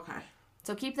stuff. Okay.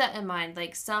 So keep that in mind.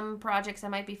 Like, some projects I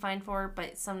might be fine for,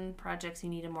 but some projects you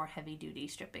need a more heavy-duty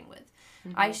stripping with.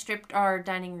 I stripped our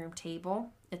dining room table.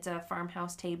 It's a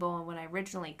farmhouse table, and when I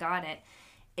originally got it,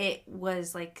 it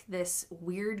was like this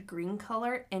weird green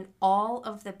color, and all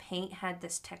of the paint had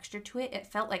this texture to it. It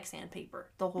felt like sandpaper,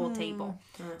 the whole table.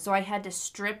 So I had to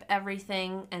strip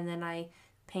everything, and then I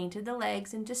painted the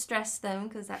legs and distressed them,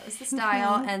 because that was the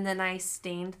style. And then I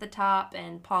stained the top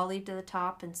and polyed to the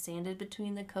top and sanded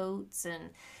between the coats.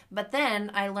 But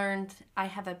then I learned I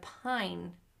have a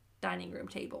pine dining room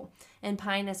table, and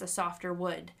pine is a softer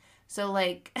wood. So,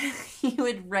 like, you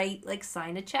would write, like,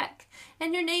 sign a check,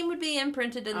 and your name would be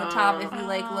imprinted in the top if you,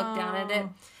 like, look down at it.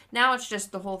 Now it's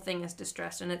just the whole thing is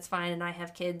distressed, and it's fine, and I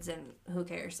have kids, and who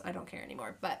cares? I don't care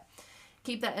anymore. But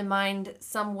keep that in mind.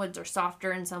 Some woods are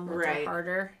softer and some woods are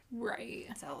harder. Right.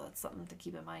 So that's something to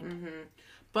keep in mind.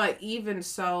 But even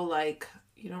so, like,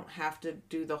 you don't have to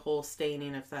do the whole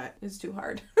staining if that is too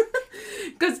hard.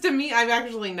 Because to me, I've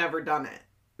actually never done it.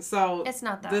 So it's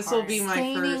not that this hard. will be my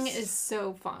Staining first. is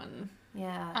so fun.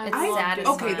 Yeah, I it's love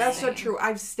satisfying. Okay, that's so Satisfying. true.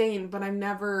 I've stained, but I've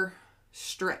never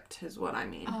stripped, is what I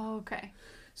mean. Oh, okay.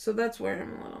 So that's where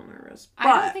I'm a little nervous. But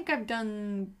I don't think I've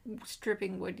done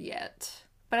stripping wood yet,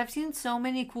 but I've seen so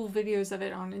many cool videos of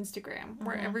it on Instagram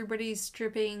where everybody's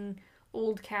stripping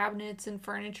old cabinets and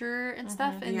furniture and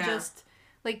stuff, and Yeah. just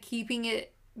like keeping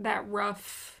it that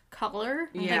rough color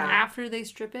like Yeah. after they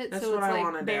strip it, That's so what it's I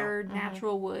wanna like do. bare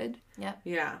natural wood.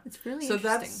 yeah. It's really So interesting.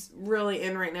 that's really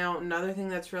in right now. Another thing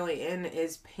that's really in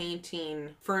is painting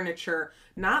furniture,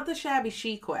 not the shabby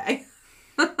chic way,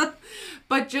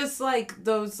 but just like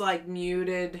those like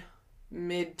muted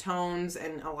mid tones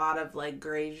and a lot of like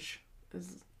grayish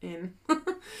is in.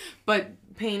 But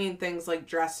painting things like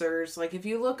dressers, like if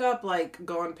you look up, like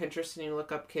go on Pinterest and you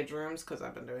look up kids rooms, because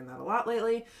I've been doing that a lot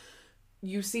lately,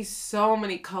 you see so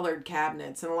many colored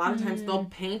cabinets, and a lot of times they'll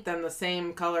paint them the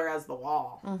same color as the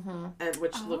wall, and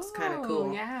which looks kind of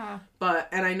cool. Yeah. But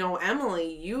and I know,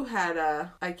 Emily, you had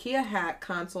a IKEA hack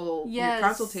console, your Yes.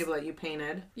 console table that you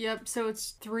painted. Yep. So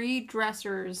it's 3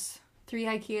 dressers, 3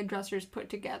 IKEA dressers put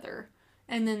together.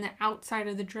 And then the outside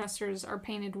of the dressers are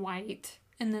painted white.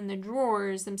 And then the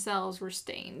drawers themselves were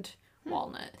stained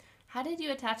walnut. How did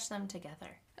you attach them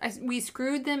together? We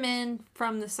screwed them in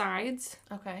from the sides.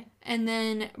 Okay. And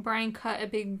then Brian cut a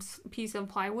big piece of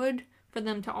plywood for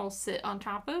them to all sit on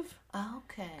top of.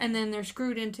 Okay. And then they're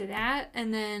screwed into that.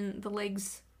 And then the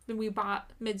legs, we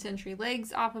bought mid-century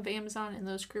legs off of Amazon, and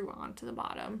those screw on to the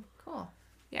bottom. Cool.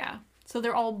 Yeah. So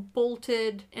they're all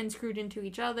bolted and screwed into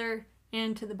each other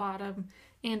and to the bottom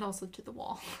and also to the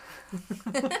wall.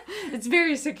 It's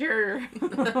very secure.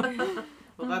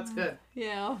 Well, that's good.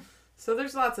 Yeah. So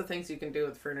there's lots of things you can do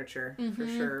with furniture, for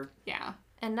sure. Yeah.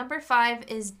 And number 5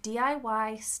 is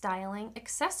DIY styling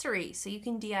accessories. So you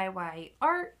can DIY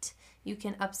art. You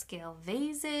can upscale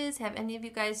vases. Have any of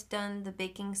you guys done the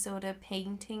baking soda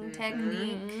painting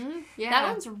technique? Yeah.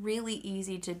 That one's really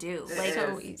easy to do. It Like,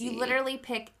 so is. easy. you literally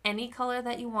pick any color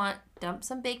that you want, dump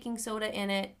some baking soda in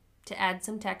it to add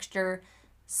some texture,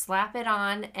 slap it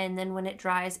on, and then when it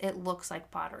dries, it looks like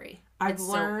pottery. I've It's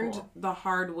so learned cool. the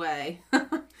hard way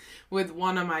with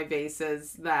one of my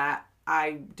vases that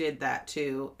I did that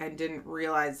too, and didn't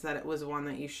realize that it was one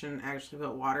that you shouldn't actually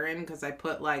put water in, because I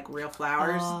put like real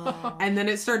flowers, and then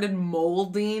it started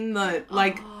molding the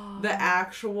the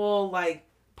actual like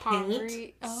paint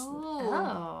Pottery.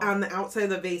 Oh. Oh. on the outside of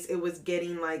the vase. It was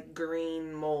getting like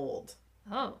green mold,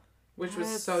 Oh. which was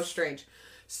That's- so strange.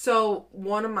 So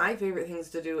one of my favorite things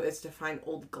to do is to find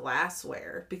old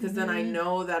glassware, because then I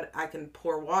know that I can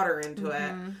pour water into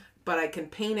it, but I can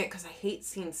paint it, because I hate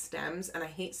seeing stems, and I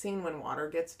hate seeing when water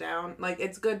gets down. Like,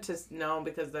 it's good to know,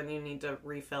 because then you need to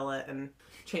refill it and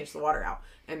change the water out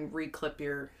and reclip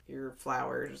your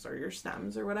flowers or your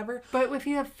stems or whatever. But if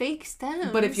you have fake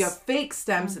stems. But if you have fake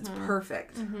stems, it's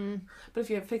perfect. But if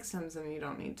you have fake stems, then you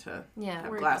don't need to Yeah.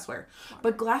 have glassware.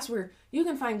 But glassware, you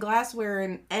can find glassware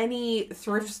in any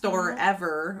thrift store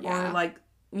ever, Yeah. or like,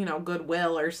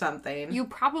 Goodwill or something. You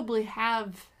probably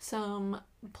have some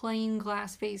plain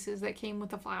glass vases that came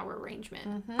with a flower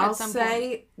arrangement. I'll at some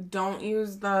say, don't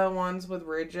use the ones with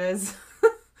ridges,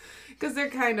 because they're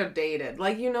kind of dated.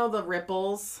 Like, the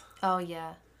ripples. Oh,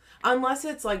 yeah. Unless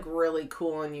it's like really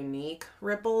cool and unique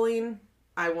rippling,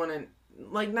 I wouldn't,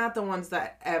 like, not the ones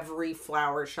that every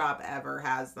flower shop ever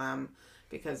has them,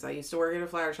 because I used to work at a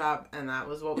flower shop and that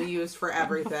was what we used for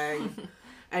everything.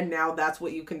 And now that's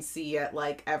what you can see at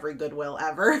like every Goodwill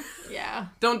ever. Yeah.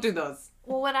 Don't do those.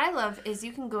 Well, what I love is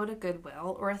you can go to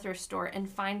Goodwill or a thrift store and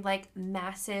find like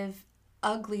massive,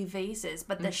 ugly vases,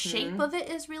 but the shape of it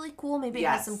is really cool. Maybe it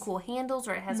has Yes. some cool handles,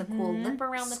 or it has a cool lip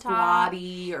around the top.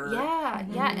 Squatty or Yeah,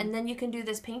 yeah. And then you can do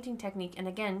this painting technique, and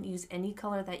again, use any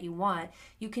color that you want.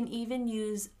 You can even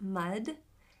use mud.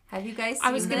 Have you guys seen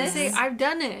I was gonna this? say I've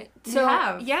done it. You So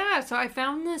have? yeah, so I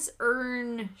found this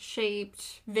urn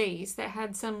shaped vase that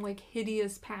had some like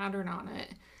hideous pattern on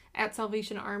it at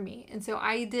Salvation Army. And so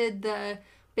I did the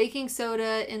baking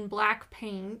soda in black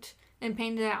paint and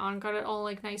painted that on, got it all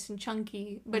like nice and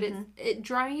chunky. But it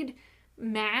dried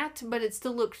matte, but it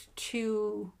still looked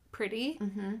too pretty.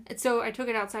 And so I took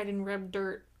it outside and rubbed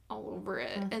dirt all over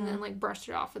it and then like brushed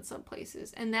it off at some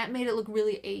places. And that made it look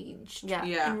really aged. Yeah.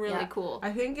 Yeah. And really Yeah. cool.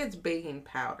 I think it's baking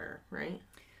powder, right?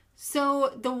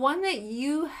 So the one that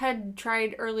you had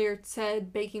tried earlier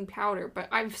said baking powder, but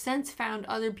I've since found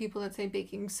other people that say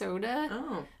baking soda,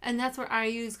 Oh. and that's what I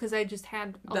use because I just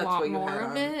had a That's lot what you more had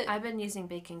of on. it. I've been using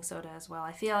baking soda as well.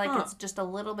 I feel like Huh. it's just a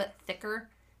little bit thicker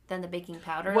than the baking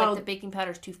powder. Well- like the baking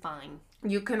powder is too fine.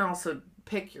 You can also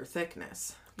pick your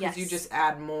thickness, because you Yes. just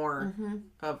add more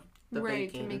of the right,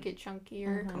 baking to make it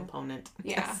chunkier. component.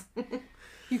 Yeah. Yes.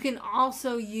 You can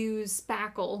also use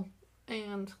spackle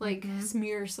and like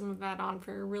smear some of that on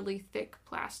for a really thick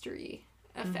plastery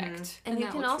effect. And you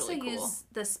that can looks also really cool. use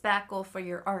the spackle for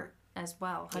your art as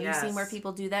well. Have you seen where Yes.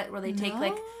 people do that? Where they take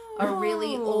like a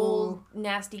really old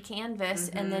nasty canvas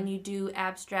and then you do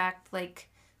abstract, like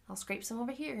I'll scrape some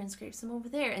over here and scrape some over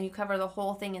there, and you cover the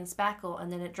whole thing in spackle,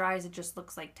 and then it dries. It just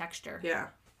looks like texture. Yeah.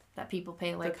 That people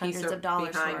pay like The piece hundreds of dollars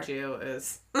behind for. you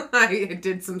is I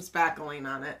did some spackling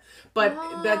on it, but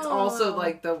that's also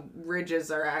like the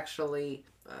ridges are actually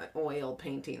oil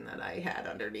painting that I had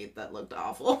underneath that looked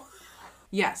awful.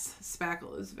 Yes,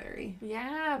 spackle is very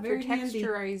very Very handy.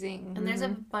 texturizing. And there's a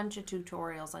bunch of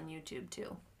tutorials on YouTube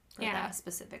too for that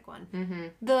specific one.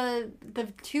 The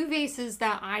two vases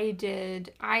that I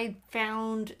did, I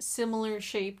found similar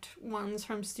shaped ones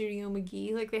from Studio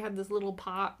McGee. Like they had this little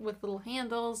pot with little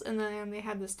handles, and then they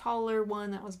had this taller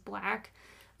one that was black,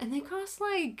 and they cost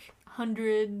like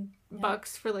 $100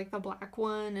 for like the black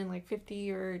one, and like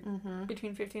 50 or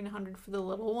between 50 and 100 for the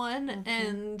little one,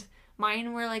 and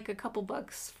mine were like a couple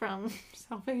bucks from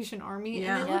Salvation Army,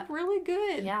 and they look really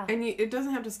good. Yeah. And it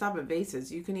doesn't have to stop at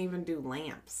vases. You can even do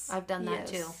lamps. I've done that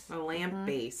too. A lamp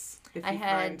base. If I you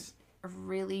had find a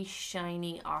really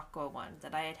shiny aqua one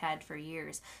that I had had for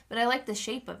years. But I like the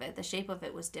shape of it. The shape of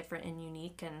it was different and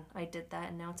unique, and I did that,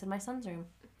 and now it's in my son's room.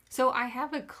 So I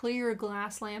have a clear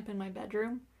glass lamp in my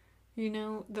bedroom. You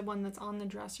know, the one that's on the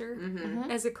dresser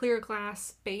as a clear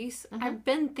glass base. I've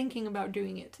been thinking about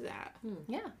doing it to that.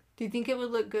 Yeah. Do you think it would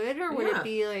look good, or would Yeah. it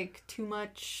be like too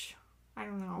much? I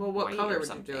don't know. Well, what white color or would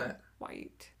something? you do it?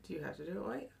 White. Do you have to do it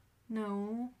white?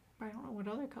 No, I don't know what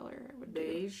other color it would do.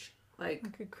 Beige? Like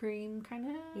Like a cream kind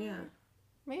of. yeah.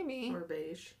 Maybe. Or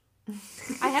beige.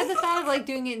 I had the thought of like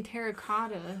doing it in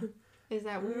terracotta. Is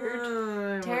that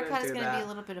weird? Terracotta's going to be a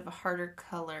little bit of a harder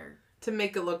color. to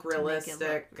make it look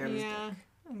realistic. And Yeah.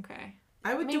 Okay.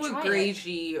 I would I mean, do a try it.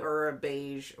 greigey or a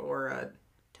beige or a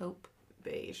Taupe.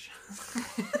 beige.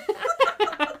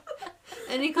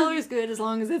 Any color is good as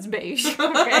long as it's beige.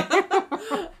 Okay.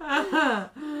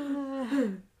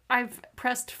 I've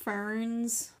pressed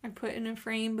ferns. I put in a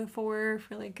frame before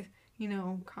for like, you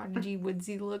know, cottagey,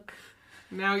 woodsy look.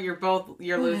 Now you're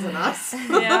losing us.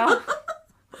 Yeah.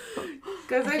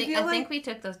 Because I I feel think we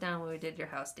took those down when we did your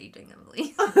house staging,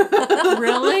 Emily.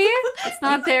 Really? It's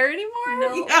not there anymore?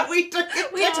 No. yeah, we took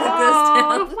it. We took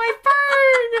down. those down. My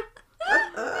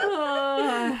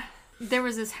fern! There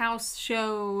was this house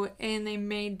show and they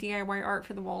made DIY art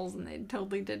for the walls and they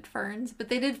totally did ferns. But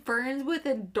they did ferns with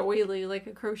a doily, like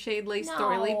a crocheted lace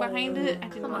doily behind it. I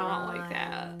did Come not like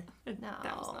that. No.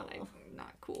 That was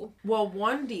not cool. Well,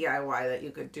 one DIY that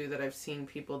you could do that I've seen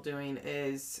people doing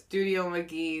is Studio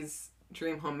McGee's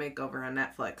Dream Home Makeover on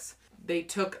Netflix. They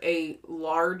took a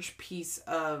large piece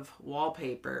of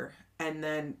wallpaper and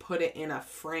then put it in a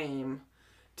frame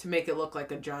to make it look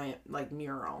like a giant like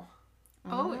mural.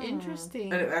 Oh,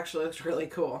 interesting. And it actually looks really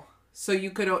cool. So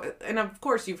you could, and of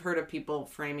course you've heard of people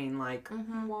framing like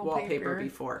wallpaper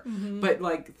before, but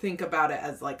like think about it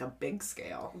as like a big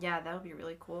scale. Yeah, that would be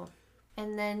really cool.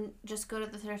 And then just go to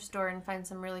the thrift store and find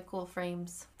some really cool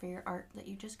frames for your art that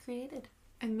you just created.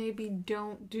 And maybe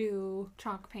don't do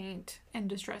chalk paint and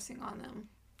distressing on them.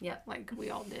 Yeah. Like we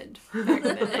all did back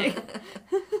in the day.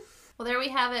 Well, there we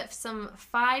have it. Some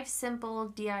 5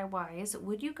 simple DIYs.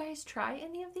 Would you guys try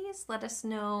any of these? Let us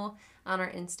know on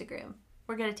our Instagram.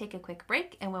 We're going to take a quick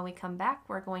break, and when we come back,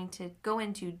 we're going to go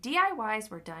into DIYs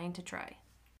we're dying to try.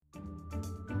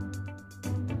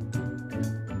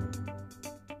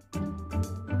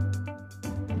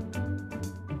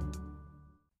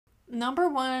 Number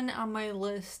 1 on my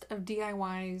list of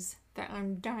DIYs that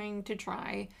I'm dying to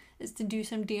try is to do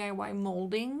some DIY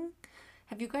molding.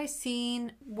 Have you guys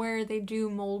seen where they do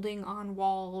molding on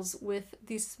walls with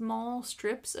these small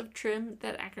strips of trim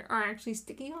that are actually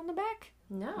sticky on the back?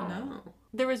 No.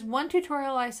 There was one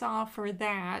tutorial I saw for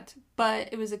that, but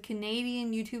it was a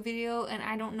Canadian YouTube video, and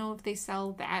I don't know if they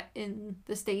sell that in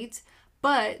the States,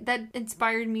 but that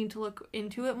inspired me to look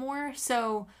into it more.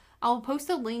 So I'll post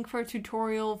a link for a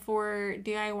tutorial for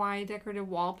DIY decorative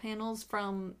wall panels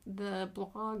from the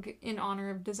blog In Honor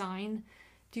of Design.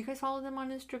 Do you guys follow them on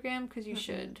Instagram? Because you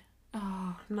should.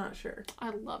 Oh, I'm not sure.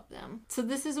 I love them. So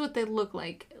this is what they look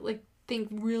like. Like, think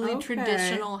really Okay.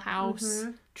 traditional house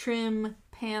trim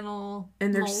panel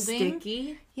And they're molding.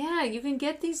 sticky. Yeah, you can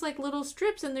get these like little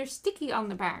strips and they're sticky on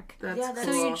the back. That's Yeah, that's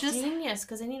cool. So you just- genius,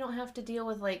 because then you don't have to deal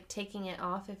with like taking it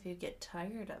off if you get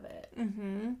tired of it.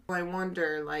 Mm-hmm. I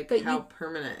wonder, like, But how you-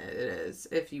 permanent it is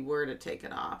if you were to take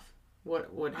it off.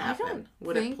 What would I happen? don't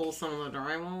Would think- it pull some of the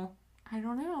drywall? I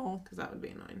don't know. Because that would be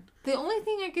annoying. The only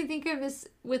thing I could think of is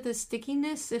with the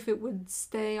stickiness, if it would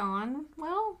stay on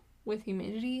well. with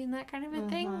humidity and that kind of a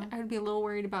thing. I would be a little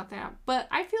worried about that. But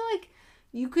I feel like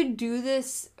you could do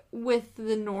this with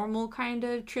the normal kind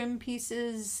of trim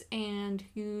pieces and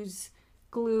use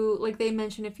glue. Like they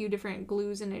mentioned a few different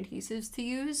glues and adhesives to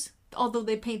use. Although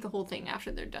they paint the whole thing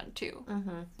after they're done too.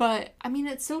 But, I mean,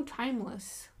 it's so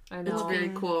timeless. I know. It's very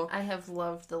cool. I have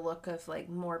loved the look of like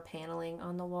more paneling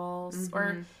on the walls,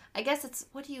 or I guess it's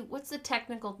what's the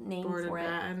technical name Board for and it?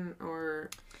 batten or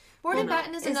Board and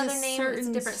batten is It's a another name. It's a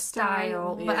certain different style.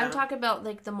 style, but Yeah. I'm talking about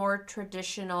like the more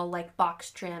traditional like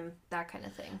box trim, that kind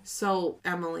of thing. So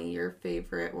Emily,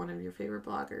 one of your favorite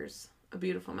bloggers, A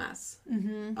Beautiful Mess,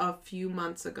 a few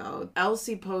months ago,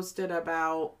 Elsie posted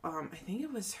about I think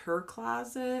it was her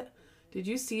closet. Did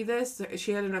you see this?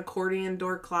 She had an accordion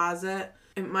door closet.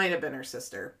 It might have been her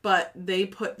sister, but they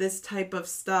put this type of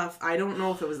stuff. I don't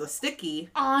know if it was a sticky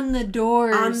On the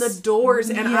doors. on the doors,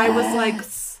 and I was like,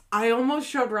 Yes. I almost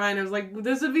showed Ryan. I was like,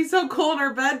 this would be so cool in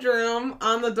our bedroom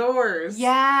on the doors.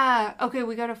 Yeah. Okay,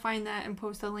 we got to find that and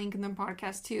post a link in the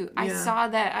podcast too. I Yeah. saw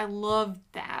that. I loved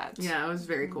that. Yeah, it was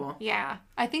very cool. Yeah.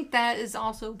 I think that is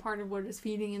also part of what is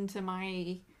feeding into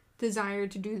my desire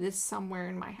to do this somewhere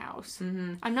in my house.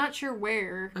 I'm not sure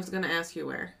where. I was gonna ask you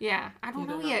where. Yeah, I don't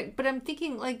know yet. But I'm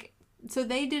thinking like, so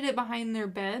they did it behind their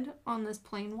bed on this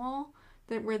plain wall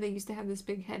where they used to have this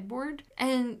big headboard.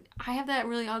 And I have that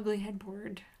really ugly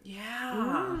headboard.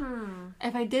 Yeah.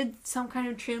 If I did some kind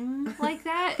of trim like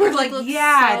that, We're it would like, look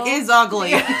yeah, so- it is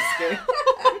ugly.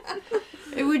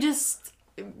 It would just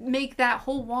make that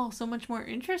whole wall so much more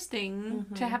interesting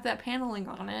to have that paneling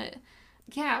on it.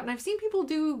 Yeah, and I've seen people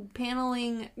do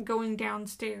paneling going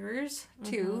downstairs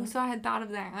too, so I had thought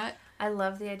of that. I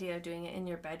love the idea of doing it in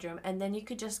your bedroom, and then you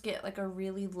could just get like a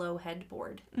really low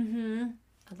headboard. Mm-hmm.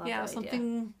 I love Yeah, that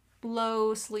something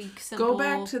low, sleek, simple. Go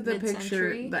back to the picture,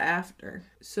 mid-century. the after.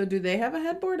 So do they have a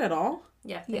headboard at all?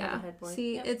 idea. Yeah, they have Yeah. a headboard.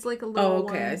 See, Yep. it's like a little Oh,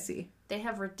 okay, one. I see. They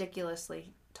have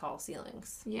ridiculously tall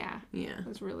ceilings. Yeah, Yeah.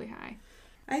 it's really high.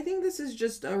 I think this is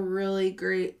just a really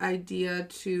great idea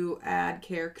to add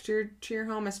character to your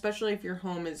home, especially if your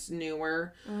home is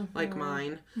newer, like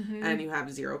mine, and you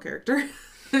have zero character.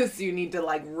 So you need to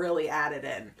like really add it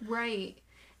in. Right.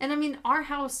 And I mean, our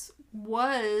house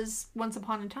was once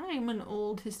upon a time an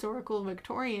old historical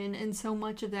Victorian, and so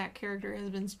much of that character has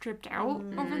been stripped out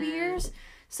over the years.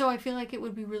 So I feel like it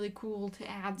would be really cool to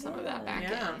add some of that back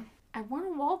Yeah. in. I want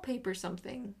to wallpaper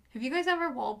something. Have you guys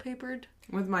ever wallpapered?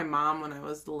 With my mom when I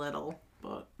was little,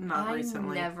 but not I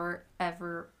recently. never,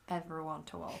 ever, ever want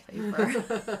to wallpaper.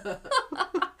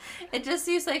 It just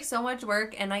seems like so much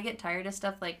work, and I get tired of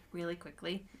stuff like really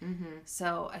quickly.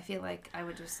 So I feel like I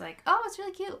would just like, oh, it's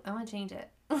really cute. I want to change it.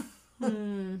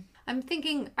 I'm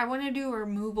thinking I want to do a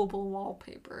removable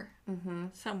wallpaper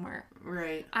somewhere.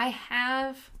 Right. I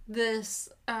have this,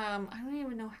 I don't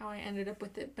even know how I ended up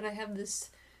with it, but I have this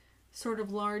sort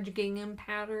of large gingham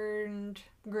patterned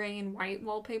gray and white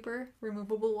wallpaper,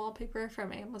 removable wallpaper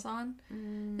from Amazon.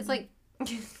 It's like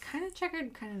kind of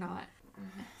checkered, kind of not.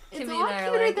 It's a me lot and I are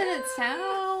cuter like, than it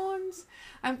sounds.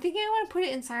 I'm thinking I want to put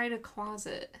it inside a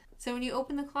closet. So when you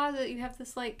open the closet, you have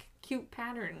this like cute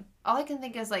pattern. All I can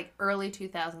think is like early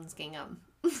 2000s gingham.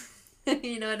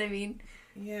 You know what I mean?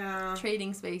 Yeah.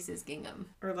 Trading spaces gingham.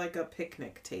 Or like a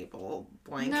picnic table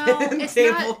blanket. No, it's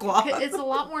tablecloth. not. It's a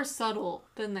lot more subtle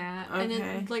than that, and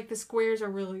Okay. it, like the squares are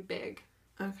really big.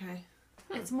 Okay.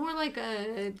 It's more like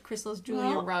a Crystal's Julia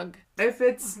Well, rug. If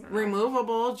it's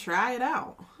removable, try it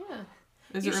out. Yeah.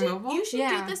 Is You it should, removable? you should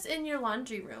Yeah. do this in your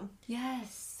laundry room.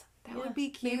 Yes, that Yeah. would be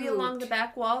cute. Maybe along the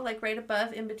back wall, like right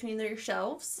above in between their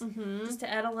shelves. Just to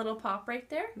add a little pop right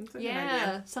there. That's a good Yeah,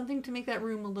 idea. something to make that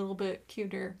room a little bit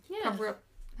cuter. Yeah. Cover up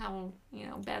how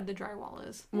bad the drywall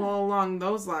is. Well, along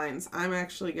those lines, I'm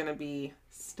actually going to be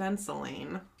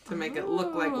stenciling to make it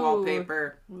look like Ooh.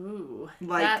 wallpaper Ooh.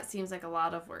 Like that seems like a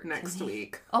lot of work. to next me.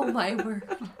 week. Oh my word.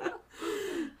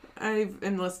 I've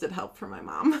enlisted help from my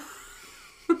mom.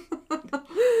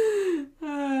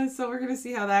 So we're going to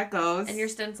see how that goes. And you're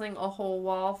stenciling a whole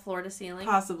wall, floor to ceiling?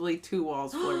 possibly 2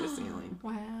 walls, floor to ceiling.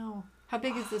 Wow. How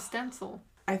big is the stencil?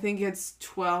 I think it's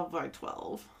 12 by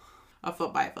 12. A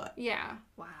foot by foot. Yeah.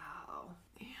 Wow.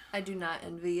 I do not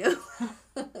envy you.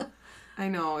 I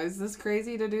know. Is this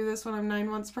crazy to do this when I'm 9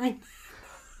 months pregnant?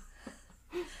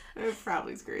 It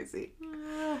probably is crazy.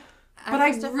 I'm But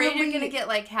I just afraid you're really- going to get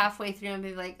like halfway through and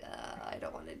be like, I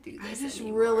don't want to do I this just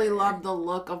anymore. really love the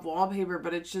look of wallpaper,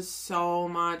 but it's just so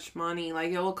much money.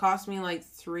 Like it will cost me like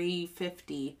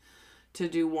 $350 to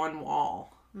do one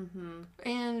wall.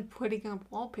 And putting up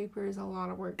wallpaper is a lot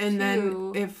of work, And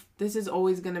too. then if this is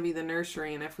always going to be the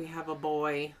nursery, and if we have a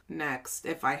boy next,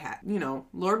 if I had,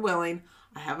 Lord willing,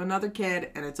 I have another kid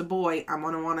and it's a boy, I'm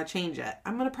going to want to change it.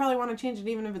 I'm going to probably want to change it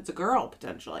even if it's a girl,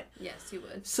 potentially. Yes, you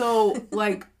would. So,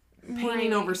 like,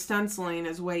 painting Right. over stenciling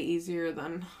is way easier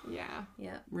than Yeah.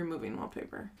 Yeah. removing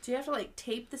wallpaper. Do you have to like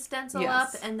tape the stencil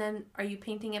Yes. up and then are you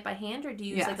painting it by hand or do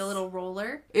you use like Yes. a little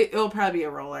roller? It'll probably be a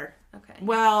roller. Okay.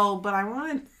 Well, but I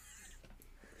wanted...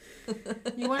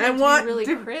 You want I it to want be really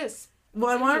diff- crisp. Well,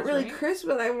 I want it really Right? crisp,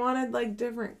 but I wanted, like,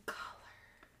 different colors.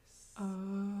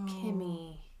 Oh.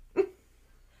 Kimmy.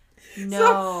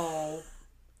 No.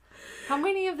 How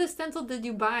many of the stencil did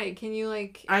you buy? Can you,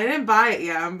 like... I didn't buy it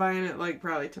yet. I'm buying it, like,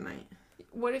 probably tonight.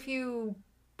 What if you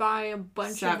buy a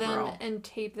bunch of them Several. and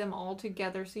tape them all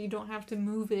together so you don't have to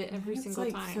move it every It's single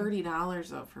like time? $30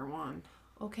 though for one.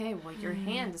 Okay, well your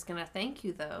hand is gonna thank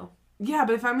you though. Yeah,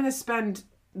 but if I'm gonna spend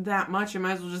that much, I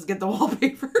might as well just get the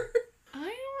wallpaper.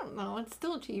 I don't know. It's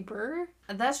still cheaper.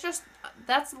 That's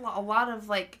a lot of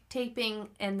like taping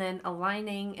and then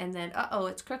aligning and then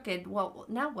it's crooked. Well,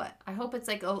 now what? I hope it's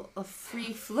like a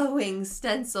free flowing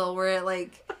stencil where it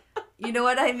like, you know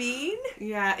what I mean?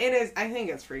 Yeah, it is. I think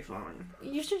it's free flowing.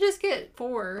 You should just get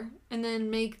 4 and then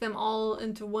make them all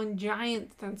into one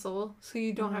giant stencil so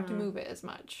you don't have to move it as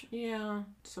much. Yeah.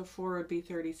 So 4 would be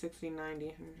 30, 60,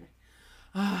 90,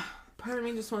 100. Part of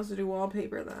me just wants to do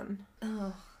wallpaper then.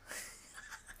 Oh.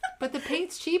 But the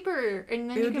paint's cheaper, and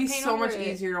then It you would can be paint so over much it.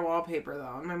 easier to wallpaper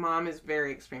though. And my mom is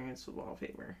very experienced with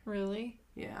wallpaper. Really?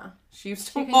 Yeah. She used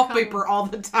She to can wallpaper come- all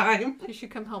the time. You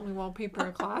should come help me wallpaper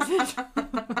a closet.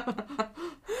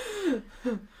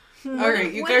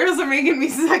 Alright, you What- girls are making me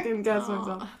second guess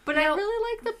myself. But I Now-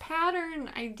 really like the pattern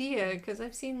idea because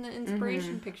I've seen the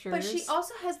inspiration pictures. But she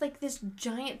also has like this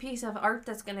giant piece of art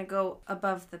that's gonna go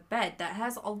above the bed that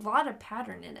has a lot of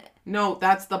pattern in it. No,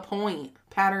 that's the point.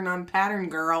 Pattern on pattern,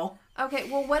 girl. Okay,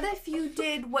 well, what if you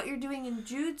did what you're doing in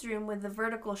Jude's room with the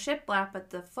vertical shiplap but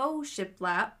the faux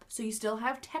shiplap, so you still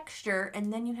have texture,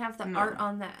 and then you have the art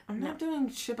on that? I'm not doing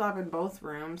shiplap in both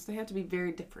rooms. They have to be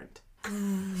very different.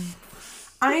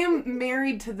 I am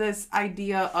married to this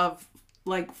idea of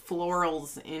like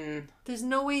florals in. There's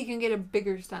no way you can get a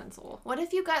bigger stencil. What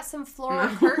if you got some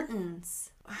floral curtains?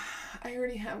 I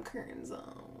already have curtains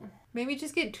though. Maybe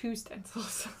just get 2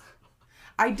 stencils.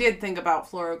 I did think about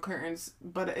floral curtains,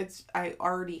 but I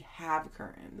already have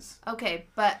curtains. Okay,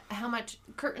 but how much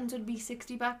curtains would be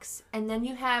 $60? And then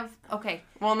you have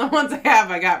Well, the ones I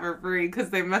have I got for free because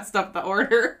they messed up the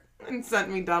order and sent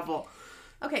me double.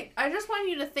 Okay, I just want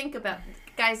you to think about,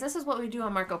 guys, this is what we do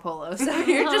on Marco Polo, so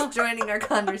you're just joining our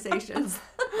conversations.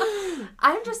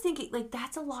 I'm just thinking, like,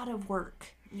 that's a lot of work.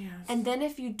 Yes. And then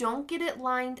if you don't get it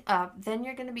lined up, then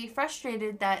you're going to be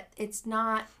frustrated that it's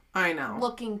not I know.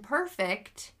 looking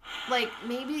perfect. Like,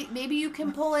 maybe you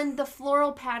can pull in the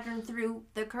floral pattern through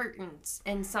the curtains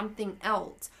and something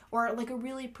else. Or, like, a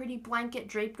really pretty blanket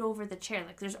draped over the chair.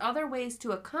 Like, there's other ways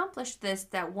to accomplish this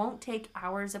that won't take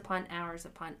hours upon hours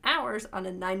upon hours on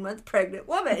a 9-month pregnant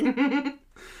woman.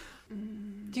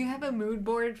 Do you have a mood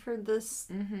board for this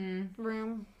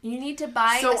room? You need to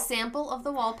buy So- a sample of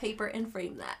the wallpaper and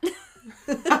frame that.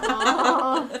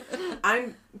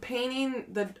 I'm painting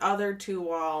the other 2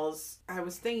 walls. I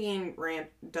was thinking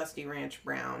Dusty Ranch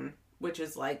Brown, which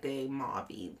is like a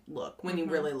mauve-y look when you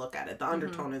really look at it. The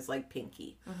undertone is like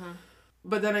pinky.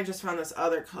 But then I just found this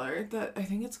other color that I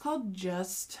think it's called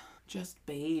Just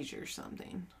Beige or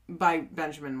something by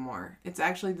Benjamin Moore. It's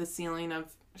actually the ceiling of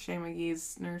Shay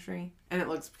McGee's nursery, and it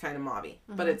looks kind of mauve-y,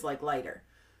 but it's like lighter.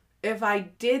 If I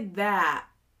did that,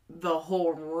 the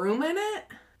whole room in it.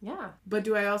 Yeah. But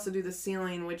do I also do the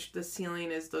ceiling, which the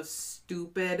ceiling is those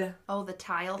stupid... Oh, the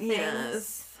tile things.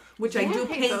 Yes. Which You I do paint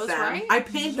paint those, them. right? I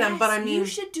paint them, but I Yes, mean... you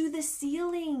should do the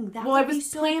ceiling. That well, I would be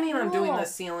was so planning on doing cool. the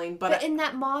ceiling, But but in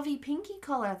that mauve-y pinky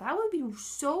color, that would be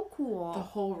so the cool.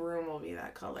 whole room will be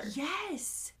that color.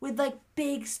 Yes, with like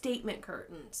big statement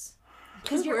curtains.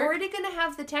 Because Could you're work. already going to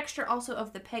have the texture also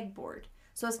of the pegboard.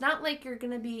 So it's not like you're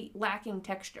going to be lacking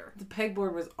texture. The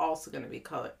pegboard was also going to be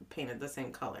painted the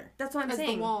same color. That's what I'm As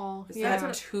saying. the wall. Is Yeah.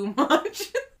 that too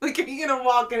much? Like, are you going to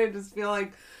walk in and just feel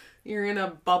like you're in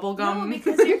a bubble gum? No,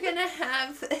 because you're going to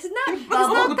have... It's not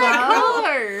bubble not gum. that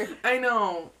Color. I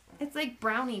know. It's like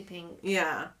brownie pink.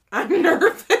 Yeah. I'm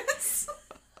nervous.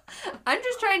 I'm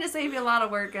just trying to save you a lot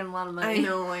of work and a lot of money.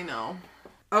 I know.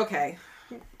 Okay.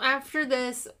 After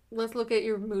this, let's look at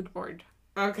your mood board.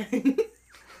 Okay.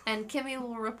 And Kimmy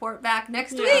will report back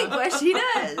next Yeah. week what she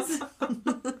does.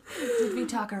 Did we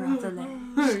talk her off the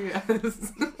ledge?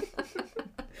 Yes.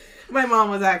 My mom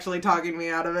was actually talking me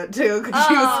out of it too. 'Cause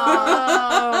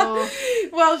Oh.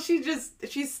 well,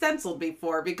 she's stenciled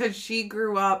before because she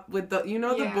grew up with the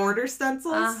the border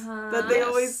stencils that they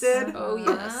always did. Oh,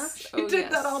 yes. She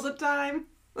did that all the time.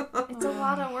 It's a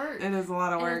lot of work. It is a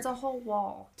lot of work. And it's a whole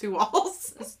wall. 2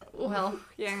 walls. Well,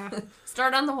 Yeah.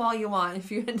 start on the wall you want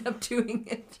if you end up doing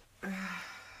it.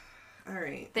 All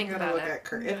right. Think I gotta about look it. at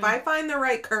curtains. If I find the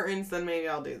right curtains, then maybe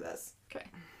I'll do this. Okay.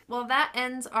 Well, that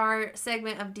ends our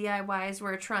segment of DIYs.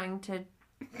 We're trying to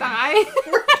Die.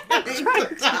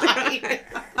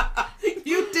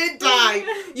 You did die.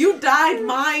 You died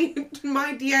my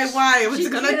DIY. I was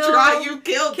gonna killed- try. You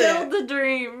killed Killed it. the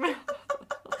dream.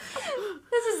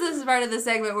 This is part of the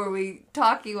segment where we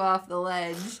talk you off the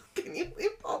ledge. Can you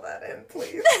leave all that in,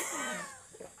 please?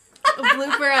 A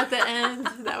blooper at the end.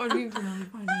 That would be really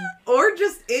funny. Or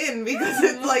just in because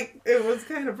it was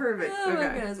kind of perfect. Oh my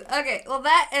goodness. Okay, well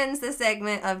that ends the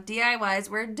segment of DIYs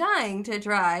we're dying to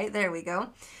try. There we go.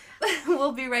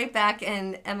 We'll be right back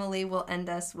and Emily will end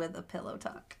us with a pillow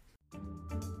talk.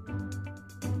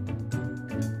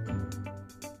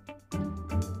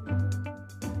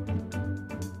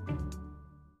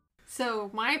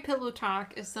 So my pillow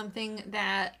talk is something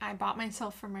that I bought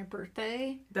myself for my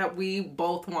birthday. That we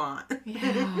both want.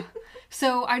 Yeah.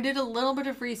 So I did a little bit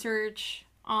of research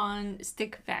on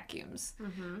stick vacuums,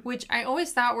 which I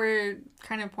always thought were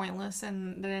kind of pointless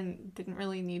and then didn't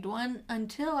really need one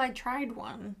until I tried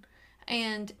one.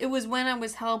 And it was when I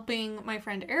was helping my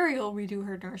friend Ariel redo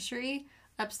her nursery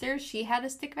upstairs. She had a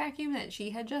stick vacuum that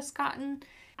she had just gotten.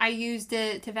 I used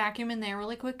it to vacuum in there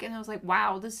really quick and I was like,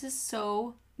 wow, this is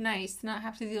so nice to not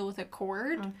have to deal with a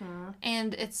cord.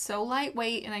 And it's so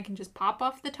lightweight and I can just pop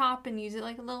off the top and use it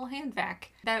like a little hand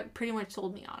vac. That pretty much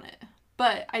sold me on it.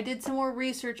 But I did some more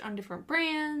research on different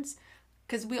brands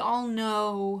because we all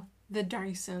know the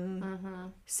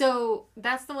Dyson. So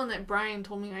that's the one that Brian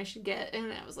told me I should get.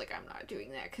 And I was like, I'm not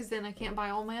doing that because then I can't buy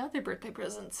all my other birthday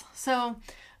presents. So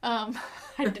I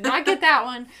did not get that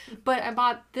one. But I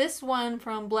bought this one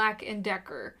from Black &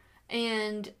 Decker.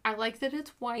 And I like that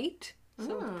it's white.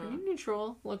 So it's pretty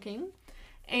neutral looking.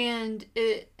 And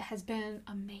it has been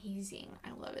amazing.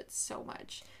 I love it so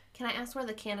much. Can I ask where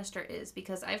the canister is?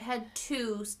 Because I've had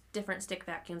 2 different stick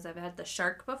vacuums. I've had the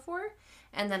Shark before,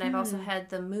 and then I've also had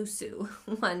the Musu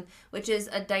one, which is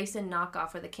a Dyson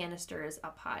knockoff where the canister is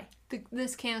up high.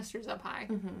 This canister's up high.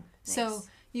 So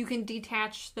you can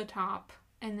detach the top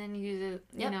and then use it,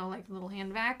 you know, like a little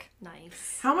hand vac.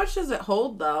 Nice. How much does it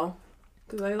hold though?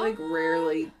 Because I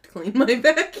rarely clean my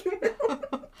vacuum.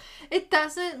 It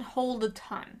doesn't hold a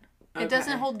ton. Okay. It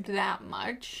doesn't hold that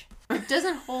much. It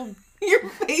doesn't hold... Your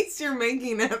face you're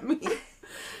making at me.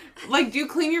 Like, do you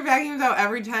clean your vacuums out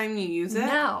every time you use it?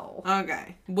 No.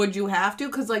 Okay. Would you have to?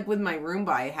 Because, like, with my Roomba,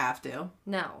 I have to.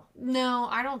 No. No,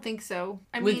 I don't think so.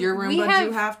 With your Roomba, do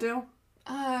you have to?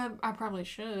 I probably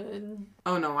should.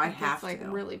 Oh, no, I have It's, like,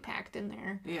 to. really packed in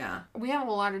there. Yeah. We have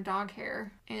a lot of dog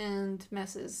hair and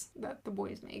messes that the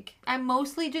boys make. I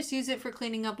mostly just use it for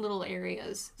cleaning up little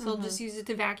areas. So I'll just use it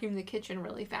to vacuum the kitchen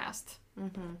really fast.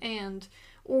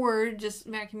 Or just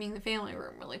vacuuming the family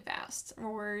room really fast.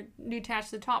 Or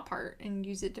detach the top part and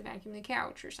use it to vacuum the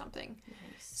couch or something. Nice.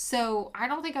 So I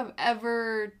don't think I've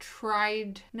ever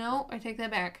tried... No, I take that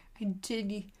back. I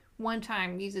did one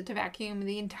time use it to vacuum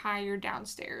the entire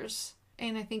downstairs.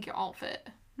 And I think it all fit.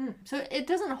 So it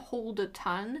doesn't hold a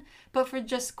ton, but for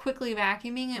just quickly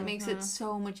vacuuming, it makes it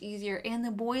so much easier. And the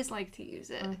boys like to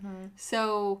use it.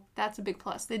 So that's a big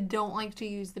plus. They don't like to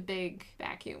use the big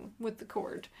vacuum with the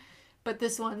cord. But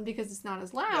this one, because it's not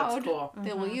as loud, That's cool.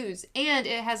 they will use. And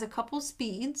it has a couple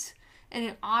speeds, and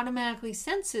it automatically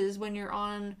senses when you're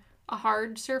on a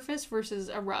hard surface versus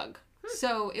a rug.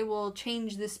 So it will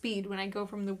change the speed. When I go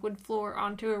from the wood floor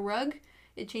onto a rug,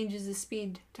 it changes the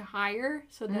speed to higher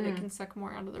so that it can suck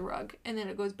more out of the rug. And then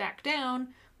it goes back down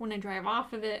when I drive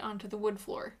off of it onto the wood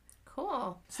floor.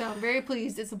 Cool. So I'm very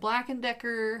pleased. It's a Black &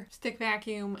 Decker stick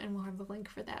vacuum, and we'll have the link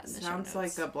for that in the show notes.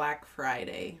 Sounds like a Black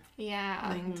Friday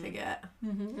thing to get.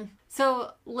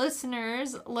 So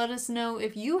listeners, let us know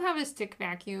if you have a stick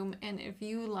vacuum and if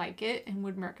you like it and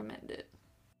would recommend it.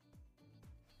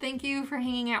 Thank you for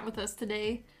hanging out with us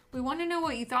today. We want to know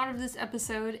what you thought of this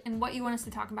episode and what you want us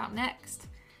to talk about next.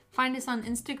 Find us on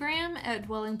Instagram at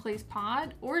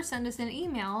dwellingplacepod or send us an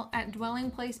email at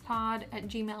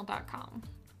dwellingplacepod@gmail.com.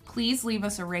 Please leave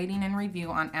us a rating and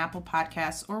review on Apple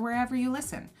Podcasts or wherever you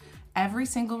listen. Every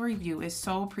single review is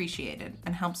so appreciated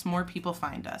and helps more people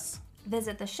find us.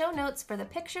 Visit the show notes for the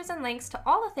pictures and links to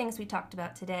all the things we talked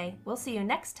about today. We'll see you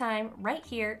next time right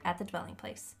here at The Dwelling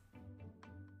Place.